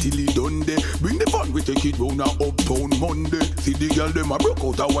night till it done day. Bring the fun, we take it round a uptown Monday. See the girl them a broke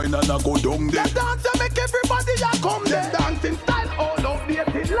out a wine and a go down there. The dance a make everybody a come there. Dancing style all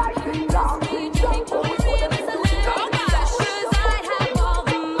updated like linger.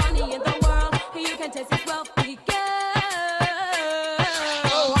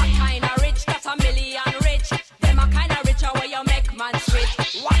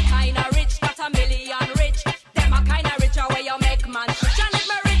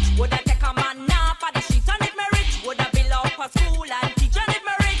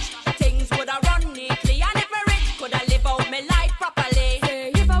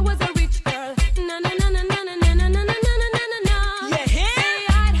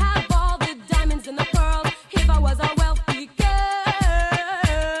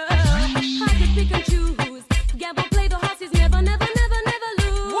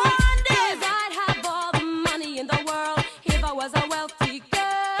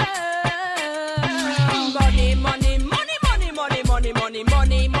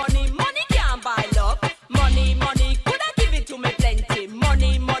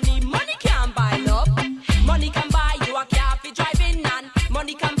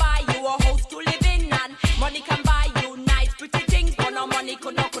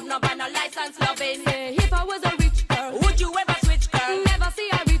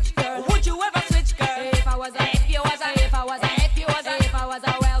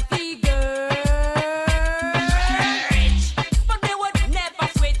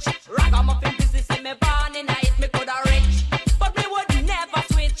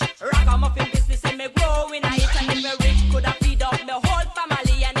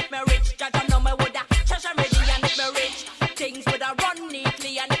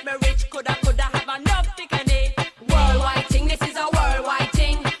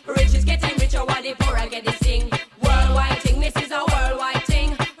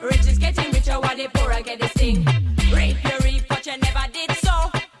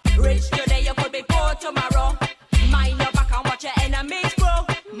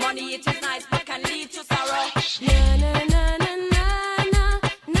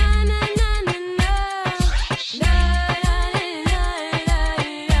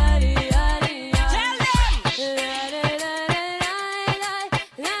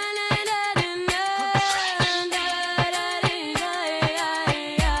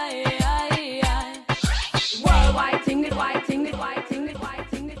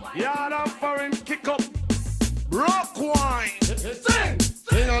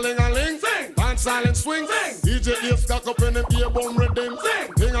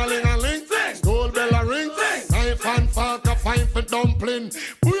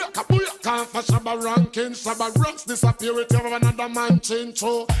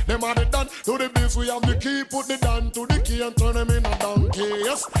 So them are the done to the biz, we have the key, put the down to the key and turn them in a donkey.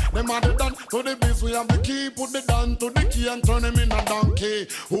 Yes, them are the done to the biz, we have the key, put the down to the key and turn them in a donkey.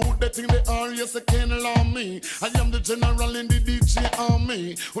 Who they think they are? Yes, they can't allow me. I am the general in the DJ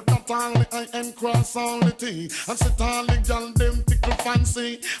army. With not only I and cross all the T. And sit all the gal them tickle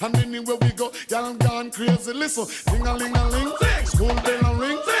fancy. And anywhere we go, y'all gone crazy. Listen, ding-a-ling-a-ling, school bell a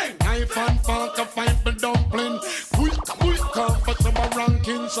ring, knife and fork a fight for dumpling. Comfortable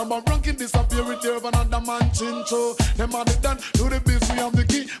ranking, some ranking disappear with you another man chin. So them are the done to the biz, we have the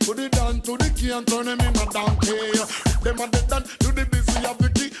key, put it down to the key and turn them in a donkey. Them are the done to the biz, we have the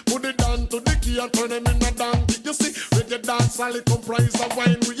key, put it down to the key and turn them in a donkey. You see, reggae dance all it comprise of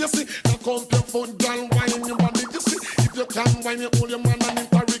wine. You see, now come your foot, girl, wine your body. You see, if you can wine, you hold your man and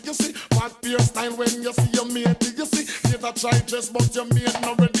interrig. You see, fat beer style when you see your mate. You see, never try dress but your mate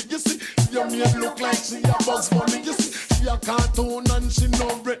not ready. You see, your mate look like she a Bugs Bunny. You see, she a cartoon and she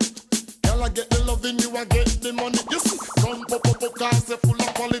no bread. Girl, I get the loving, you I get the money. You see, come pop cause they full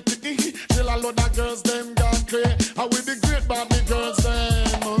of quality. Till a lot of girls them gone crazy. I will be great Barbie girls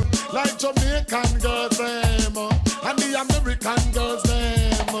them, like Jamaican girls them, and the American girls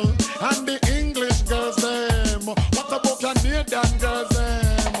them, and the English girls them. What about Canadian girls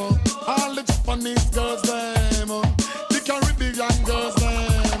them? All the Japanese girls them, the Caribbean girls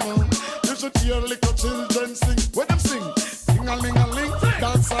them. You should hear little children sing. When them sing, ding-a-ling-a-ling,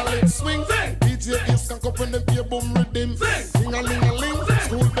 dance a leg swing. DJ is cock up when them play boom rhythm. Ding-a-ling-a-ling,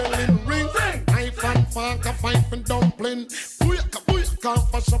 school bell in ring. Knife and fork a fight for dumpling. Booyaka, booyaka, Can't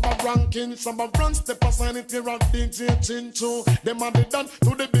for shabba ranking, shabba run step aside it here at DJ Chinchu. Them are the done to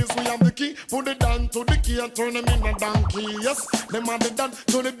the biz, we have the key. Put it down to the key and turn them in a donkey. Yes, them are the done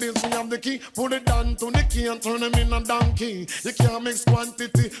to the biz, we have the key. Put it down to the key and turn them in a donkey. You can't mix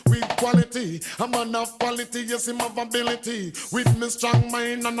quantity with quality. A man of quality, yes, him have ability. With me strong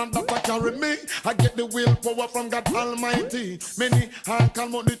mind and that I carry me. I get the willpower from God Almighty. Many are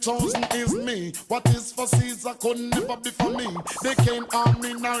called, but the chosen is me. What is for Caesar could never be for me. They can't harm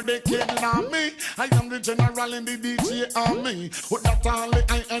me, now they can't harm me. I am the general in the DJ army. With that all the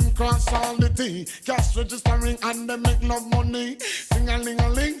I and cross all the T. Cash registering and they make love money.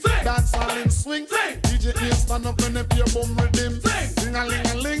 Sing-a-ling-a-ling, dance all in swing. DJ is stand up when they play boom rhythm.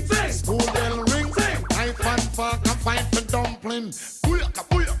 Sing-a-ling-a-ling, school bell ring. I fan fuck and fight for dumpling. Booyaka,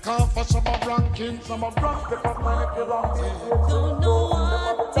 booyaka, for some of ranking, some of rank, the first man if you wrong. Don't know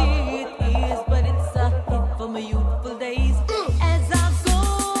what it is, but it's a hit from my youthful days. As I go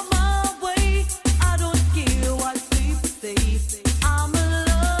my way, I don't care what people say. I'm in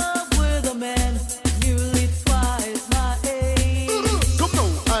love with a man nearly twice my age. Come now,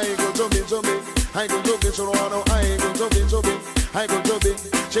 I go to me, I go to me, so I know I go to me, I go to me.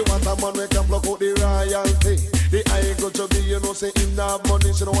 She want a man we can block out the royalty. The I go to be, you know, say in that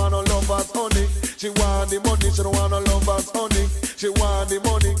money, she don't want no lovers, honey. She want the money, she don't want no lovers, honey. She want the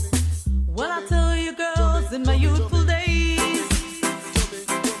money. Well, I tell you, girls, in my youthful days,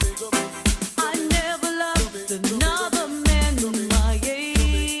 I never loved another man my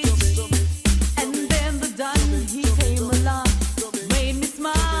age. And then the Don, he came along, made me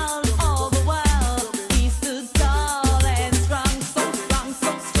smile all the while. He stood tall and strong, so strong,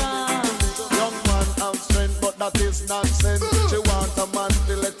 so strong. Young man have strength, but that is nonsense. She want a man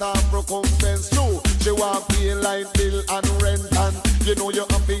to let her recompense too. She want pay line bill and rent, and you know you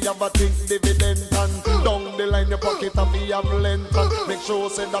have to have a think dividend, and down the line your pocket have to have length, and make sure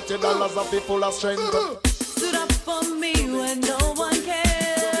say that your dollars are full of strength. Stood up for me when no one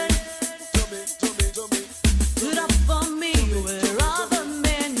cared. Stood up for me where other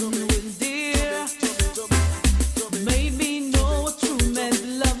men wouldn't dare. Made me know what true man's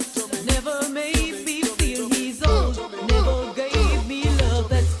love. Never made me feel he's old. Never gave me love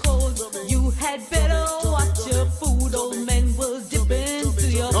that's cold. You had better watch your food. Old men will dip into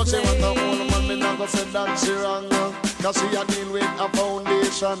your Don't plate. say what a old man, me not go say that she wrong. Cause she a deal with a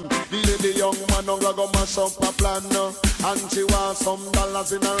foundation. The young man don't go mash up a plan. And she wants some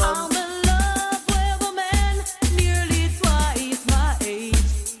dollars in her hand. I'm in love with a man nearly twice my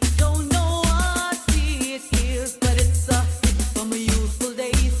age. Don't know what it is, but it's a hit from my youthful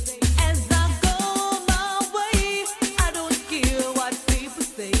days. As I go my way, I don't care what people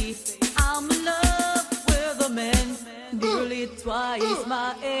say. I'm in love with a man nearly twice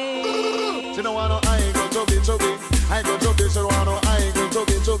my age. She don't want no I go to be. I go to be, she don't want no I go to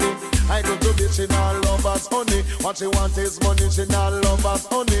be. I go to be, she not love us honey. What she want is money, she not love us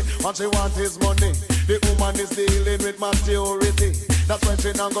honey. What she want is money. The woman is dealing with maturity. That's why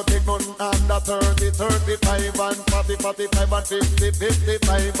she not go take none under 30, 35 and 40, 45 and 50,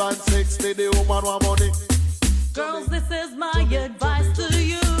 55 and 60. The woman want money. Girls, this is my advice to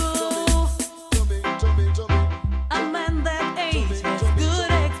you. A man that age has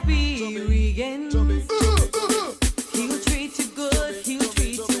good experience. He'll treat you good, he'll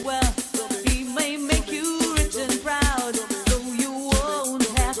treat you well. He may make you rich and proud, so you won't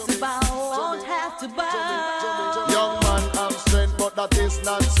have to bow, won't have to bow. Young man have strength, but that is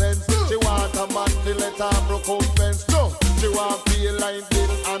nonsense. She want a man to let her recompense. No, she want pay line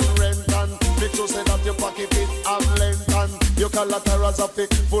bill and rent, and make sure say that your pocket it have length, and your collaterals are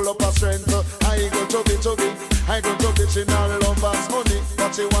thick, full up of strength. I go to be, I go to be. She not love us honey.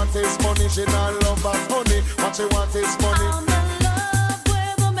 What she want is money. She not love us honey. What she want is money. I'm in love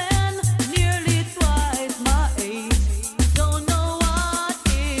with a man nearly twice my age. Don't know what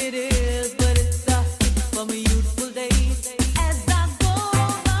it is, but it's a hit from my youthful days. As I go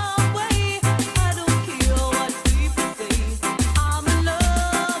my way, I don't care what people say. I'm in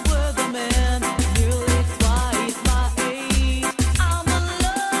love with a man nearly twice my age. I'm in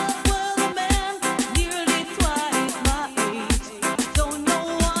love with a man nearly twice my age. Don't know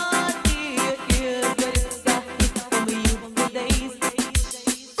what it is, but it's a hit from my youthful days.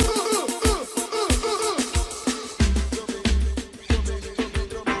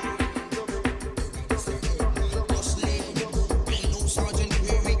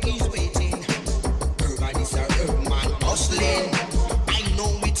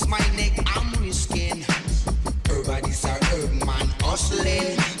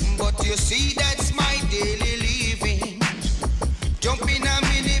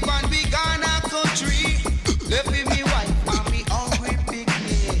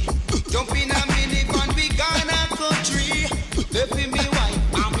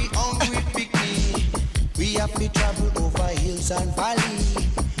 hills and valley.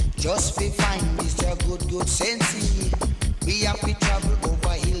 Just to find this a good sensei. We have to travel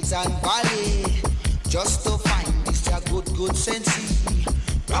over hills and valley. Just to find this a good sensei.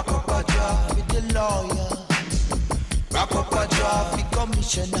 Wrap up a job with the lawyer. Wrap up a job with the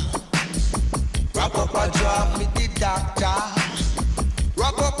commissioner. Wrap up a job with the doctor.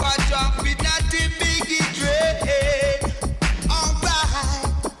 Wrap up a job with that big trade. Alright.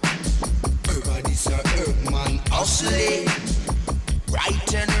 Everybody's a herb man hustling.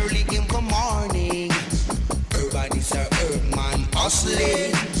 Bright and early in the morning. Everybody's a herb man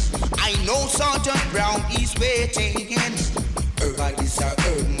hustling. I know Sergeant Brown is waiting. Everybody's a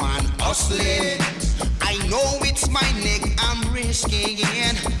herb man hustling. I know it's my neck I'm risking.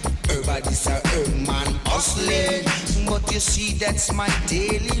 Everybody's a herb man hustling. But you see that's my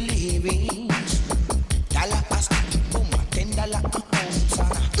daily living. Dollar a stick, boom, $10 a ounce.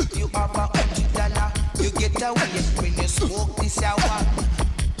 You have $100, you get away when you smoke this hour.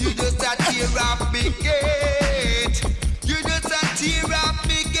 You just a tear up me gate. You just a tear up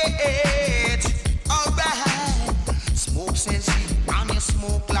me gate. Alright. Smoke sensitive and you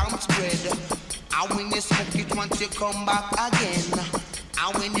smoke lamp spread. And when you smoke it once you come back again.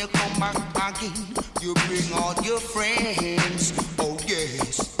 And when you come back again, you bring all your friends. Oh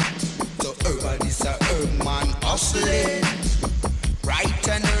yes. So everybody's a herb man hustling. Bright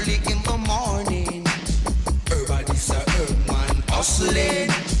and early in the morning. Everybody's a herb man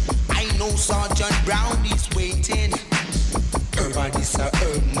hustling. I know Sergeant Brown is waiting. Everybody's a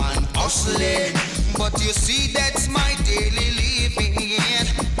herb man hustling. But you see that's my daily living.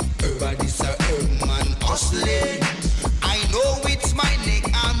 Everybody's a herb man hustling. I know it's my neck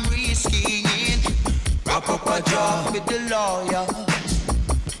I'm risking. Wrap up a job with the lawyer.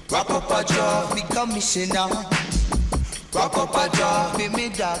 Wrap up a job with commissioner. Wrap up a job with me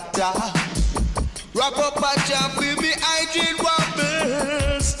doctor. Wrap up a job with me hygiene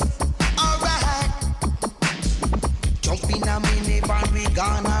wobbles. Alright. Jump in a minivan, we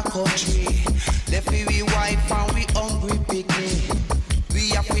gonna country. Left we wife and we hungry picnic. We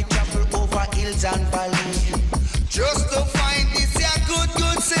have to travel over hills and valley. Just to find this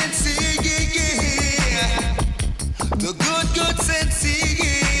good sensei. The good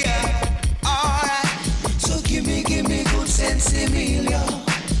sensei. Alright. So give me good sensimilia.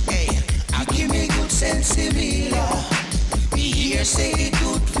 Hey, give me good sensimilia. We hear say it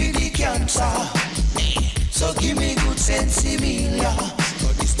good for the cancer. Hey, so give me good sensimilia.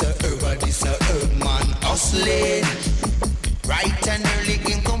 But this the herb man hustling. Bright and early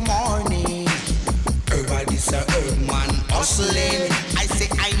in the morning. Everybody's a herb man hustling. I say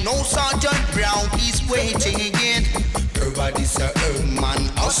I know Sergeant Brown is waiting again. Everybody's a herb man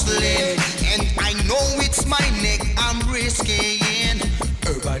hustling. And I know it's my neck I'm risking.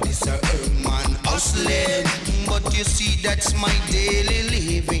 Everybody's a herb man hustling. But you see that's my daily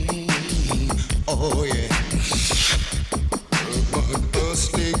living. Oh yeah. Herb man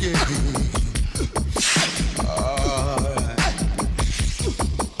hustling.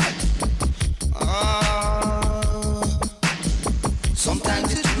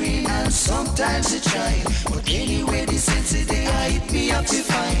 Sometimes it's green and sometimes it's shine. But anyway, the sense of the hit me up to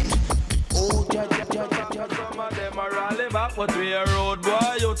find. Oh, some of them are rally back, but we a road boy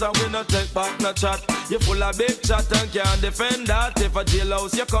out and we no take back no chat. You full of big chat and can't defend that. If a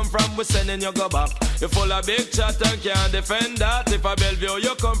jailhouse you come from, we sending you go back. You full of big chat and can't defend that. If a Bellevue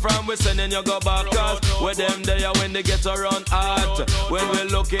you come from, we sending you go back. Cause with them there when they get around hot. When we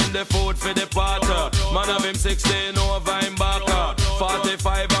look in the food for the pot. Man of him 16 over him back.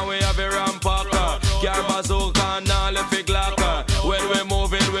 45 and we have a rampacker. Car bazooka and all the big locker. When we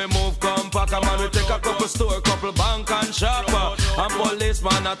move it, we move compact. Man we take a couple store, couple bank and shop. And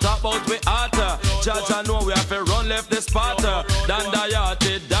policeman a top out we hotter. Judge I know we have to run left the spot. Dan the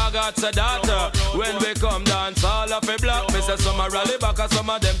yachted dog at Sedata. When we come dance all of a block. Me say some a rally back and some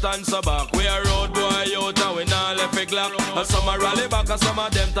of them turn so back. We a road boy out and we not left a glock. And some a rally back and some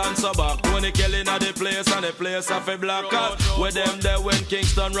of them turn so back. When they killing at the place and the place of a block. With them there when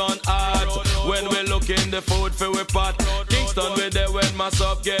Kingston run hard. When we look in the food for we pot. Kingston we there when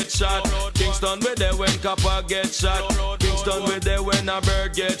Massop get shot. Kingston we there when Copper get shot. Kingston we there when a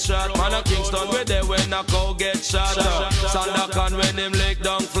bird get shot. Man a Kingston we there when a cow get shot. Sandakan when him lick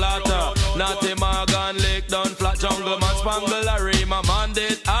down flat. Natty Morgan lick down flat. Jungle man spangle a Rima man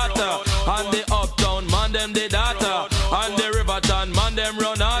did hotter. And the uptown man them did hotter. And the Riverton man them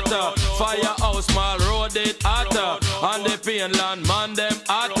run hotter. Firehouse Mall Road did hotter. And the Painland man them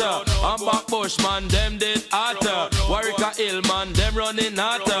hotter. And Backbush man them did hotter. Warwick a ill man, them running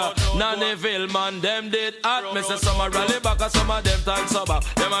hotter. Nannyville man, them did hot. Me say some a rally back, and some of them turn sober.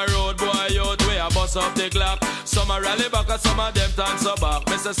 Them a road boy out way a bust up the clock. Some a rally back, and some of them turn sober.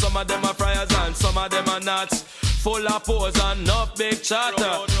 Me say some of them a friars and some of them are nuts. Full of pose and enough big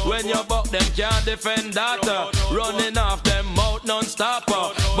chatter. When you buck them can't defend that. Running off them mouth non-stop.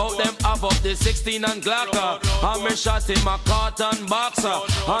 Bout them have up the 16 and Glocker. And me shot him a carton boxer.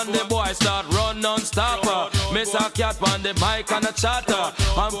 And the boy start run non-stop. Miss a cat on the mic and a chatter.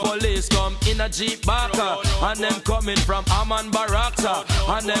 And police come in a jeep backer. And them coming from Amman Barracks.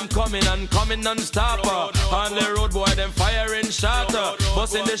 And them coming non-stop. And the road boy them firing shot.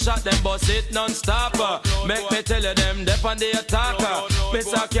 Busting the shot them bust it non-stop. Make me tell you them dep on the attacker.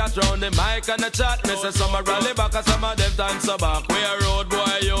 Miss a cat round the mic and a chat. Miss a some a rally back and some of them turn so back. We a road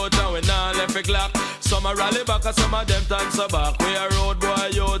boy out and we nah left it clock. Some a rally back and some of them turn so back. We a road boy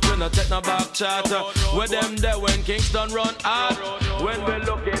out, we no take no back chat. With them there when Kingston run hard. When we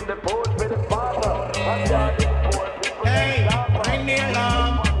look in the post with the father. Hey, ring the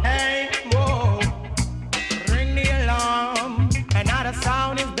alarm. Hey, whoa. Ring the alarm. Another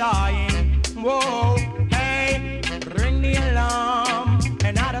sound is dying. Whoa. Hey, ring the alarm.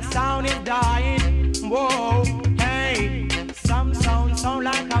 Another sound is dying. Whoa. Hey, some sound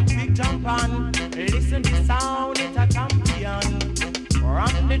like a big jump on. Listen to sound, it's a champion.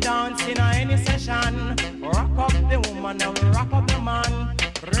 Rock the dance in any session. Rock up the woman and rock up the man.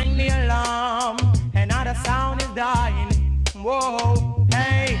 Ring the alarm, another sound is dying. Whoa,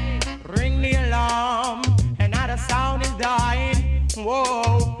 hey, ring the alarm, another sound is dying.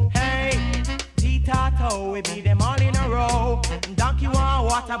 Whoa, hey, T-Tato, we beat them all in a row. Donkey want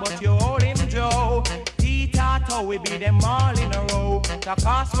water, but you hold him Joe. T-Tato, we beat them all in a row. The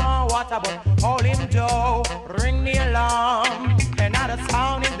cost want water, but hold him Joe. Ring the alarm, another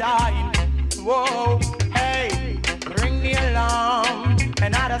sound is dying. Whoa, hey, ring the alarm,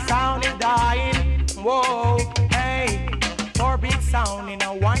 another sound is dying. Whoa, hey, 4 big sound in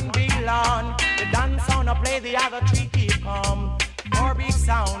a 1 big lawn. The dance sound I play, the other 3 keep calm. 4 big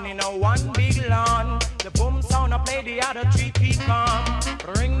sound in a 1 big lawn. The boom sound I play, the other 3 keep calm.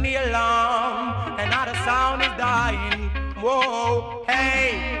 Ring the alarm, another sound is dying. Whoa,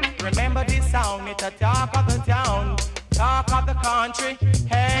 hey, remember this sound, it's a talk of the town, talk of the country.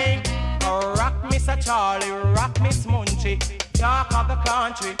 Hey, rock Mr. Charlie, rock Miss Munchie, talk of the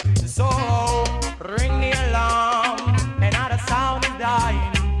country. So, ring the alarm, another sound is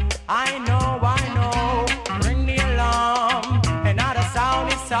dying. I know, ring the alarm, another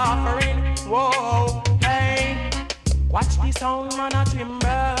sound is suffering. Whoa, hey, watch the sound man a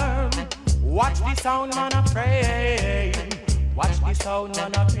timber, watch the sound man a pray, watch the sound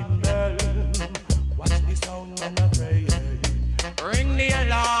man a timber, watch the sound man a pray. Ring the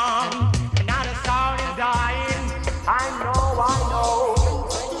alarm, another sound is dying. I know.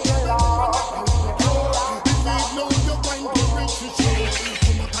 Ring the alarm. If you know you're going to reach the show,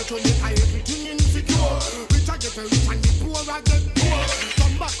 come back and show me everything insecure. Rich I get rich and the poor I get poor.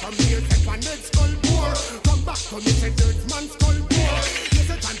 Come back to me and say my next skull poor. Come back to me and say dirt man skull poor. Yes,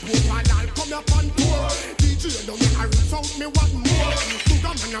 I can't poor and I'll come up and poor. DJ don't make a rinse out me what more.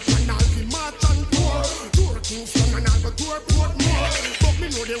 Sugar man up and I'll be march and poor. Tour Kingston and I'll go tour Portmore. But me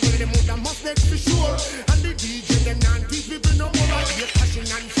know the way the mother must make for sure. And the DJ them not teach people no more. Like the passion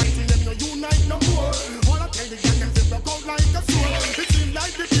and fighting them no unite no more. All I tell the gang them they broke out like a sword. It seems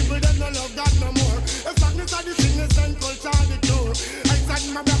like the people them no love God no more. If darkness are the sickness and culture the cure. I said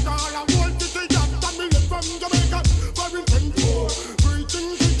my back all I want to say that me from Jamaica for intent.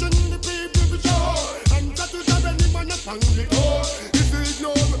 Preaching the people for sure. And that is how any man up on the door. If you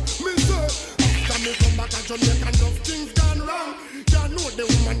ignore me sir, after me come back and Jamaica enough things gone wrong. Can't know the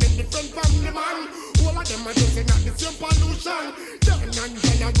woman in different from the man. All of them are just in the same pollution. Then and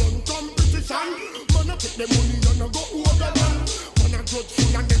then I run competition. Man I take the money and I go over man. Man I grudge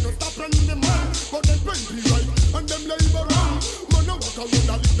full and they no stop running the man. But they pay me right and them labor wrong. Man I walk around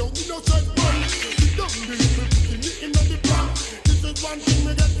a little innocent man. We don't believe the picking in the plant. This is one thing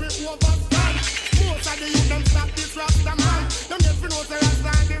we get free overstand. Most of the youth them stop this rasta man. Them get free know the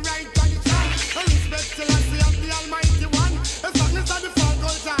rasta and the right condition. And respect till I see of the almighty one. As long as the fall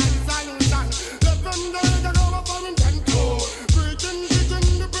goes on the solution. Let them know they go up on intent. Preaching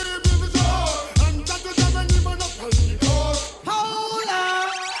the pretty people show. And that is how many man up on the door. Hold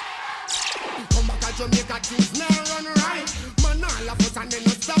up. Come back at Jamaica things now run right. Man all of us and they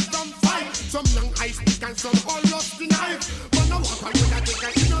no stop from fight. Some young ice stick and some all lost the knife. Man I walk around and take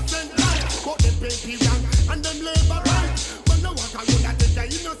an innocent life. But they pay people and them labor right. Man I walk around and take an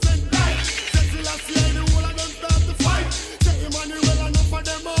innocent life. Say last year the whole of them start to fight. Say Emmanuel enough of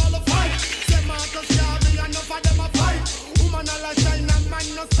them all a fight. Say Marcus Garvey enough of them a fight.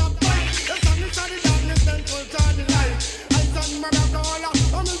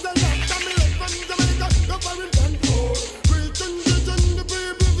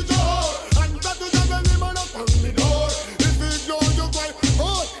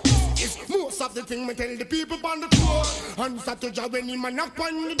 thing me tell the people on the tour. Hands up to job when him a knock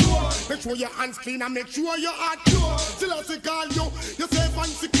on the door. Make sure your hands clean and make sure your heart pure. Till I say call you safe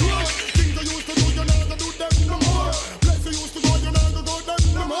and secure. Things you used to do, you never do them no more. Place you used to go, you never go them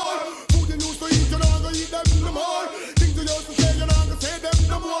no more. Food you used to eat, you never eat them no more. Things you used to say, you never say them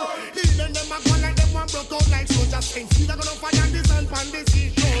no more. Even them a go like them one broke out like soldiers. Ain't see that gonna find on this and pan this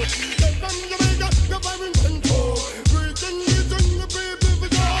seashore. They from Jamaica, you're very control. Breathing the people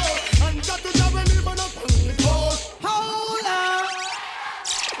for joy. And that to job and even up on the coast. Hold up.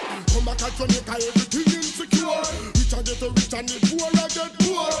 Come back at Jamaica, everything insecure. Rich and get rich and the poor I get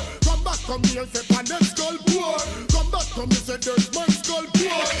poor. Come back, come here, say pan next skull poor. Come back, come here, say there's my skull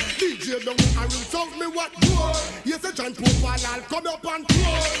poor. DJ don't and rinse out me what poor. Yes, a chant poor while I'll come up and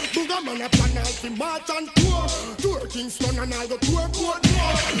tour. Booga man up and I'll see march and tour. Tour Kingston and I'll go tour tour.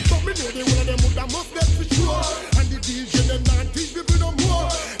 But me know the way them would have must get for sure. And the DJ them not teach people no more.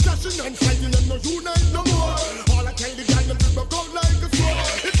 Clashing and fighting them no unite no more. All I tell the guy them people go like a sword.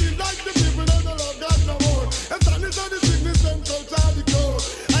 It seems like the people don't love God no more. And that is how the sickness them culture the go.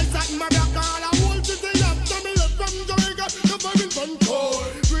 I sat in my back all I want to say after me left from Jamaica. The family fun cold.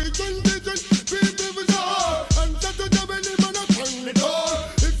 Preaching, teaching, people for sure. And set to the belly man up on the door.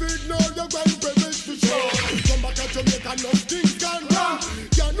 If you ignore your grand privilege to show. Come back at Jamaica, no things gone wrong.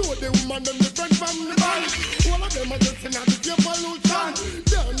 You know the woman them different from the man. All of them are just in a the pollution.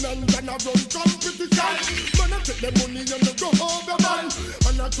 Then and a run competition. Man I take the money and they go over man.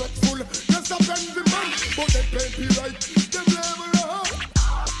 And a truck full, just a bendy man. But they pay me right, them level up.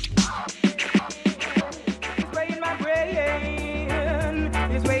 It's way in my brain.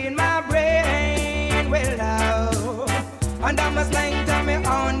 It's way in my brain. Well now. And I must slang to me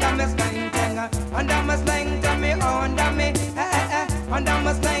on, I must slang to and I must slang to me on, I me. And I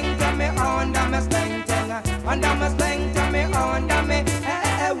must slang to me on, I must slang to and I must slang to me on, I me.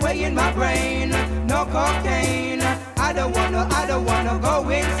 Way in my brain, no cocaine. I don't wanna go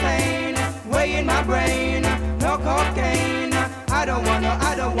insane. Way in my brain, no cocaine. I don't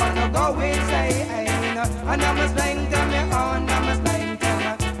wanna go insane. And I must slang to me on, I must slang to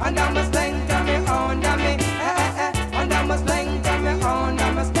and I must slang to me on, I me. And I must slang to me on,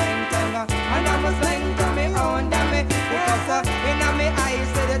 I must slang to and I must slang to me on, I me. Because in my eyes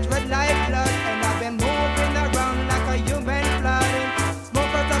see the red like blood, and I've been moving around like a human blood.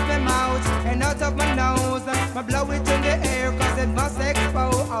 Smoke out of my mouth and out of my nose. I blow it in the air cause it must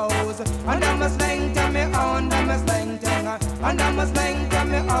expose. And I must slang to me on, I must slang to and I must slang to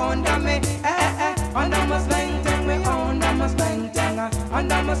me on, I me. And I must slang to me on, I must slang to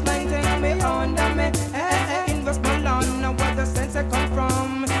and I must slang to me on, I me. Invest my lawn, now where the sense I come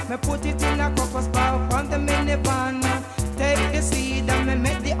from. Me put it in a cocos bowl from the minivan. Take the seed and me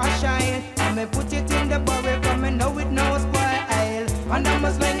make the ash shine. And me put it in the barrel cause me know it no spoil. And I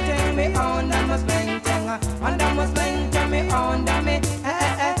must slang to me on, I must slang to and I must slang to me on, I me.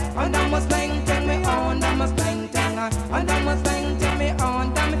 And I must slang to me on, I must slang to and I must slang to me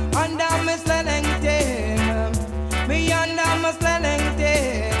on, I me. And I must slang to me and I must slang to.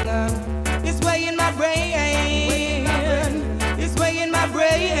 It's way in my brain. It's way in my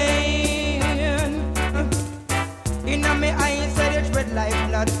brain. In my eyes, said it's red like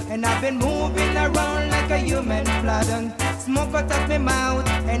blood, and I've been moving around like a human blood. Smoke out of my mouth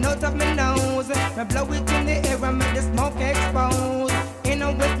and out of my nose. I blow it in the air and make the smoke expose. In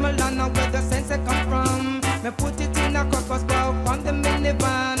a Westmoreland, where the sense I come from. Me put it in a cocos bowl from the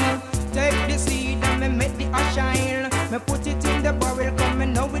minivan. Take the seed and me make the ash shine. Me put it in the barrel, come me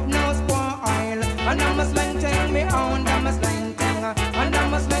know it no spoil. And I must slang take me on, I must slang thing. And I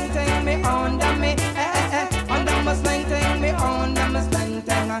must slang take me on, I me. And I must slang take me on, I must slang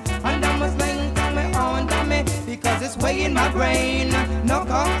thing. And I must slang take me on, I me. Because it's way in my brain, no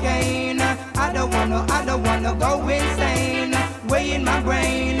cocaine. I don't wanna go insane. Way in my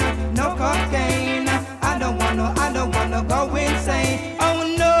brain, no cocaine. I don't wanna go insane. Oh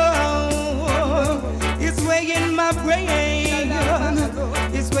no, it's way in my brain.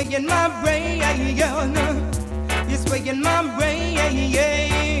 It's way in my brain. It's way in my brain.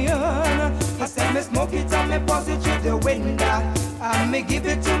 I said me smoke it and me pass it through the window. And me give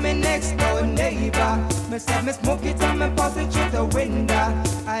it to me next door neighbor. Me said me smoke it and me pass it through the window.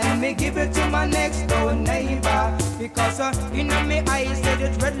 And me give it to my next door neighbor. Because in my eyes said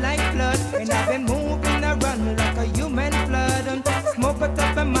it's red like blood. And I've been moving around like a human blood. Smoke it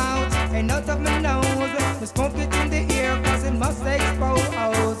up my mouth and out of my nose. Me smoke it in the ear cause it must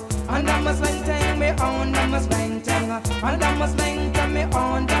expose. And I must slang take me on, I must slang take. And I must slang take me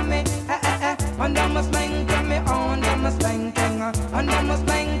on, I me. And I must slang take me on, I must slang take. And I must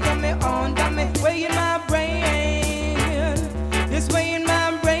slang take me on, I me. Way in my brain, it's way in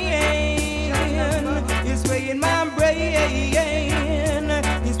my brain.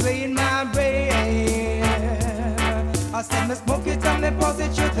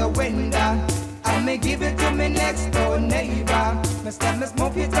 give it to me next door neighbor. Me step me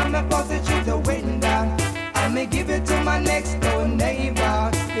smoke it and me pass it through the window. And me give it to my next door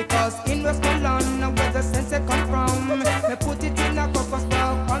neighbor. Because in Westmoreland, where the sense come from, me put it in a cocoa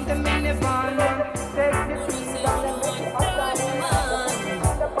stock on the minivan. Take the trees down and make it outside.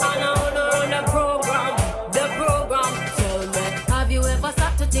 The program. Tell me, have you ever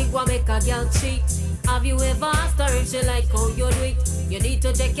stopped to think what make a girl cheat? Have you ever asked her if she like how you do it? You need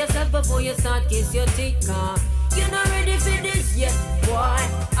to check yourself before you start kiss your teeth. You're not ready for this yet, boy.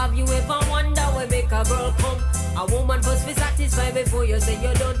 Have you ever wondered what make a girl come? A woman must be satisfied before you say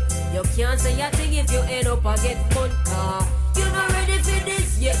you're done. You can't say a thing if you end up a get fun. You're not ready for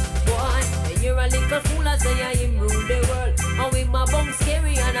this yet, boy. And you're a little fool, I say I am rule the world. And with my bum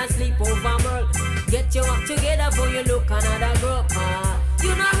scary and I sleep over merle. Get your act together before you look another girl.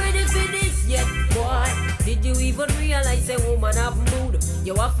 You're not ready for this yet, boy. Did you even realize a woman have mood?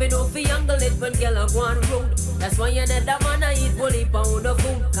 You have to know for younger let when girl are going rude. That's why you need that man I eat bully pound of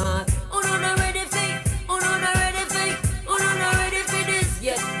food. Oh no, not ready for it. Oh no, not ready for it. Oh no, not ready for this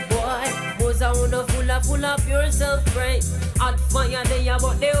yet, boy. Most are full of pure self-praise. Hot fire there,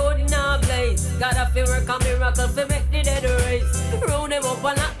 but they would not blaze. Gotta feel work a miracle for make the dead race. Roll them up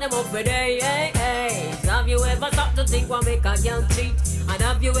and lock them up for days. Have you ever stopped to think what make a girl cheat? And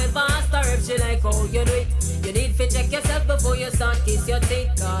have you ever asked her if she like how you do it? You need to check yourself before you start kiss your teeth.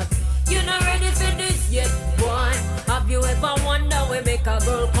 Cause you're not ready for this yet, boy. Have you ever wondered where make a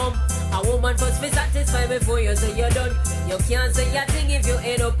girl come? A woman must be satisfied before you say you're done. You can't say a thing if you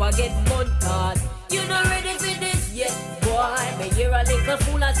end up a get bun. Cause you're not ready for this yet, boy. But you're a little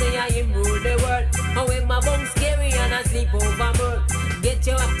fool, I say I am rule the world. And when my bum scary and I sleep over merle. Get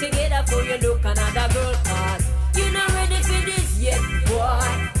your act together before you look another girl. Cause you're not ready for this yet,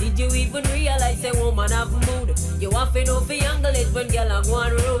 boy. Did you even realize a woman have mood? You have to know for younger it when girl are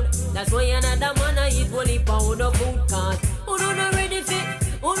going rude. That's why another man I eat only pound of food. Cause who no not ready for it?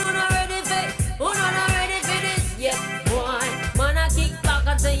 Who no not ready for it? Who no not ready for this yet, boy? Man I kick back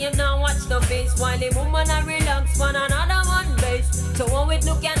and say him now watch the face. While the woman I relax on another one base. So how it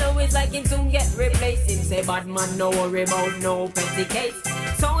look and always like him soon get replaced. Him say bad man no worry about no petty case.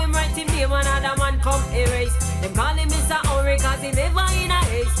 So him write him name another man come erase. Them call him Mr. Ori cause he never in a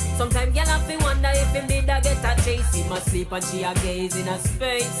haze. Sometimes girl have to wonder if him did a get a chase. He must sleep and she a gaze in a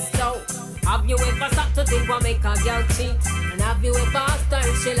space. So have you ever stopped to think what make a girl cheat? And have you ever asked her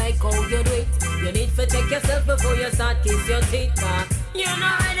if she like how you do it? You need to check yourself before you start kiss your teeth. You're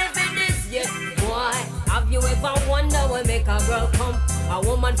not ready for this yet, boy. Have you ever wondered what make a girl come? A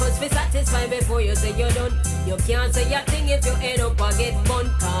woman must be satisfied before you say you're done. You can't say a thing if you end up a get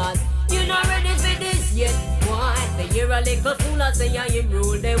bun. Cause you're not ready for this yet, boy. But you're a little fool, I say I am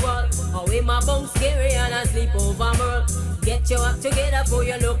rule the world. How in my bum scary and I sleep over merle. Get your act together before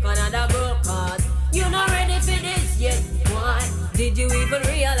you look another girl. Cause you're not ready for this yet, boy. Did you even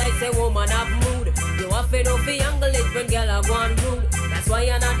realize a woman have mood? You have to know for younger it when girl are going rude. That's why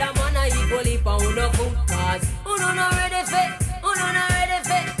another man I equally pound of food. Cause who no not ready for it? Who no not ready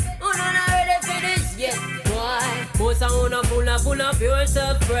for it? Who no not ready for this yet, boy? Most are on a full of pure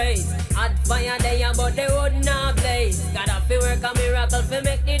self-praise. Hot fire there but they would not blaze. Gotta feel work a miracle for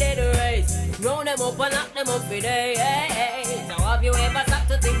make the dead race. Round them up and lock them up for days. So have you ever stopped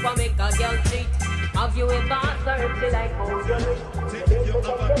to think what make a girl cheat? Have you ever asked her if she like how you do? If you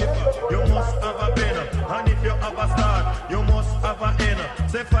have a giver, you must have a winner. And if you have a start, you must have a end.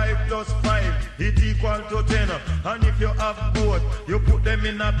 Say 5 plus 5, it equal to 10. And if you have both, you put them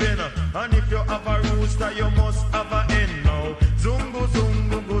in a bin. And if you have a rooster, you must have a hen. Now, zungo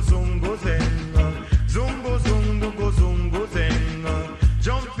zungo go zungo zen. Zungo zungo go zungo zen.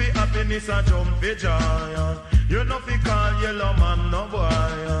 Jumpy happiness and jumpy joy. You know fi call yellow man no boy.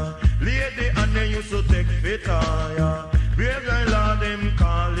 Lady and they used to take fit higher. Where girl are them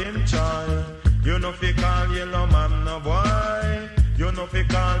call him child. You know fi call yellow man no boy. You know fi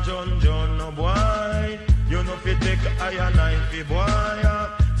call John no boy. You know fi take iron knife boy.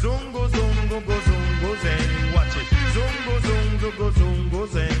 Zungo zungo go zungo zen. Watch it. Zungo zungo go zungo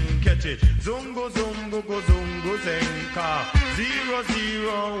zen. Catch it. Zungo zungo go zungo zen. Car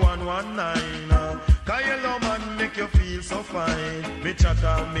 00119. Cause yellow man make you feel so fine. Me chat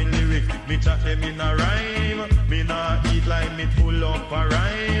on me lyric, me chat them in a rhyme. Me nah eat like me full up a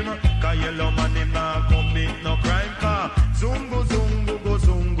rhyme. Cause yellow man him nah commit no crime. Cause zungo zungo go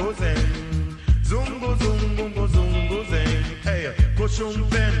zungo zen. Zungo zungo go zungo zen. Hey, kushum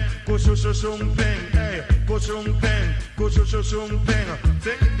pen, kushushum pen. Hey, kushum pen, kushushum pen.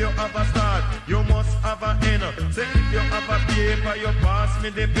 Say if you have a start, you must have a end. Say if you have a paper, you pass me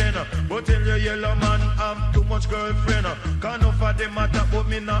the pen. But tell your yellow man have too much girlfriend. Can't offer them matter, but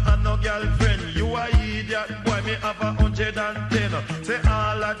me not have no girlfriend. You a idiot, boy, me have 110. Say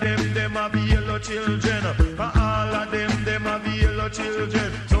all of them have yellow children. All of them have yellow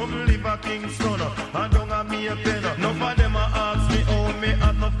children. Some live a Kingston, and don't have me a pen. None of them ask me, oh, me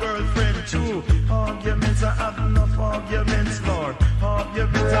have no girlfriend. True, arguments, I have enough arguments, Lord.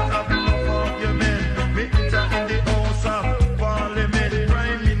 Arguments, I have enough arguments. Me enter in the House of Parliament.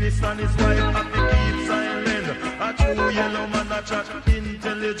 Prime Minister and his wife have to keep silent. A true yellow man, a chat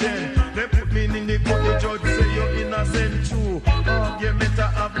intelligent. They put me in the court, the judge say you're innocent. True, arguments, I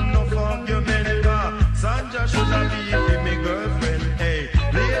have enough arguments. Sanja should have been me girlfriend. Hey,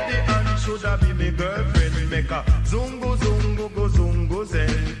 Lady Anne should have been me girlfriend. Make a zungo zungo go zungo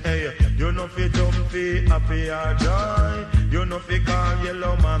zen. Hey, you know fi jumpy happy or joy. You know fi call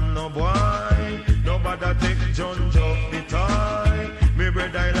yellow man no boy. Nobody take John Joff the toy. Me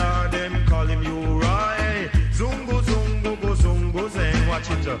brother Lord them call him you right. Zungo zungo go zungo zen. Watch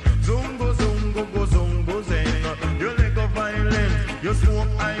it, zungo zungo go zungo zen. You let go violent, you smoke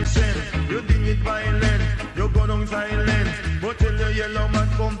ice shen. You ding it violent, you go down silent. But tell the yellow man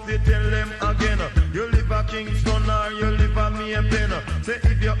come to tell them again. You live a Kingston or you live a Maypen. Say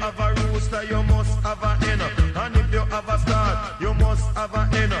if you have a rooster, you must have a hen. And if you have a star, you must have a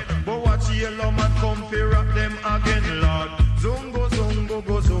hen. But watch yellow man come to rock them again, Lord. Zungo zungo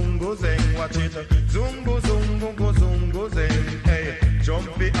go zungo zeng. Watch it. Zungo zungo go zungo zeng. Hey,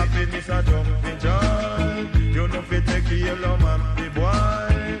 jumpy happiness a jumpy joy. You know fi take the yellow man fi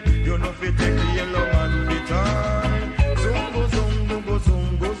boy. You know fi take the yellow man fi toy. Zungo zungo go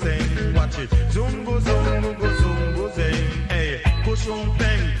zungo zeng. Watch it. Zungo zungo go zungo zeng. Hey, kushung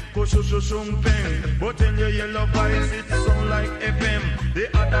peng, kushushung peng. But in your yellow voice it sound like FM. The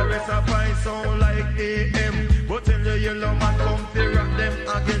other rest of voice sound like AM. But in your yellow man come fi rock them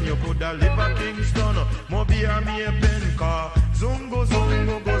again. You coulda live a Kingston, Moby or me a pen car. Zungo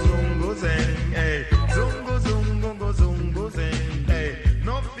zungo go zungo zeng. Hey, zungo zungo go zungo zeng. Hey,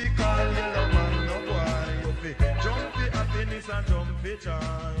 no fi call yellow man no boy. You fi jumpy happiness and jumpy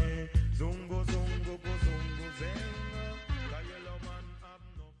joy.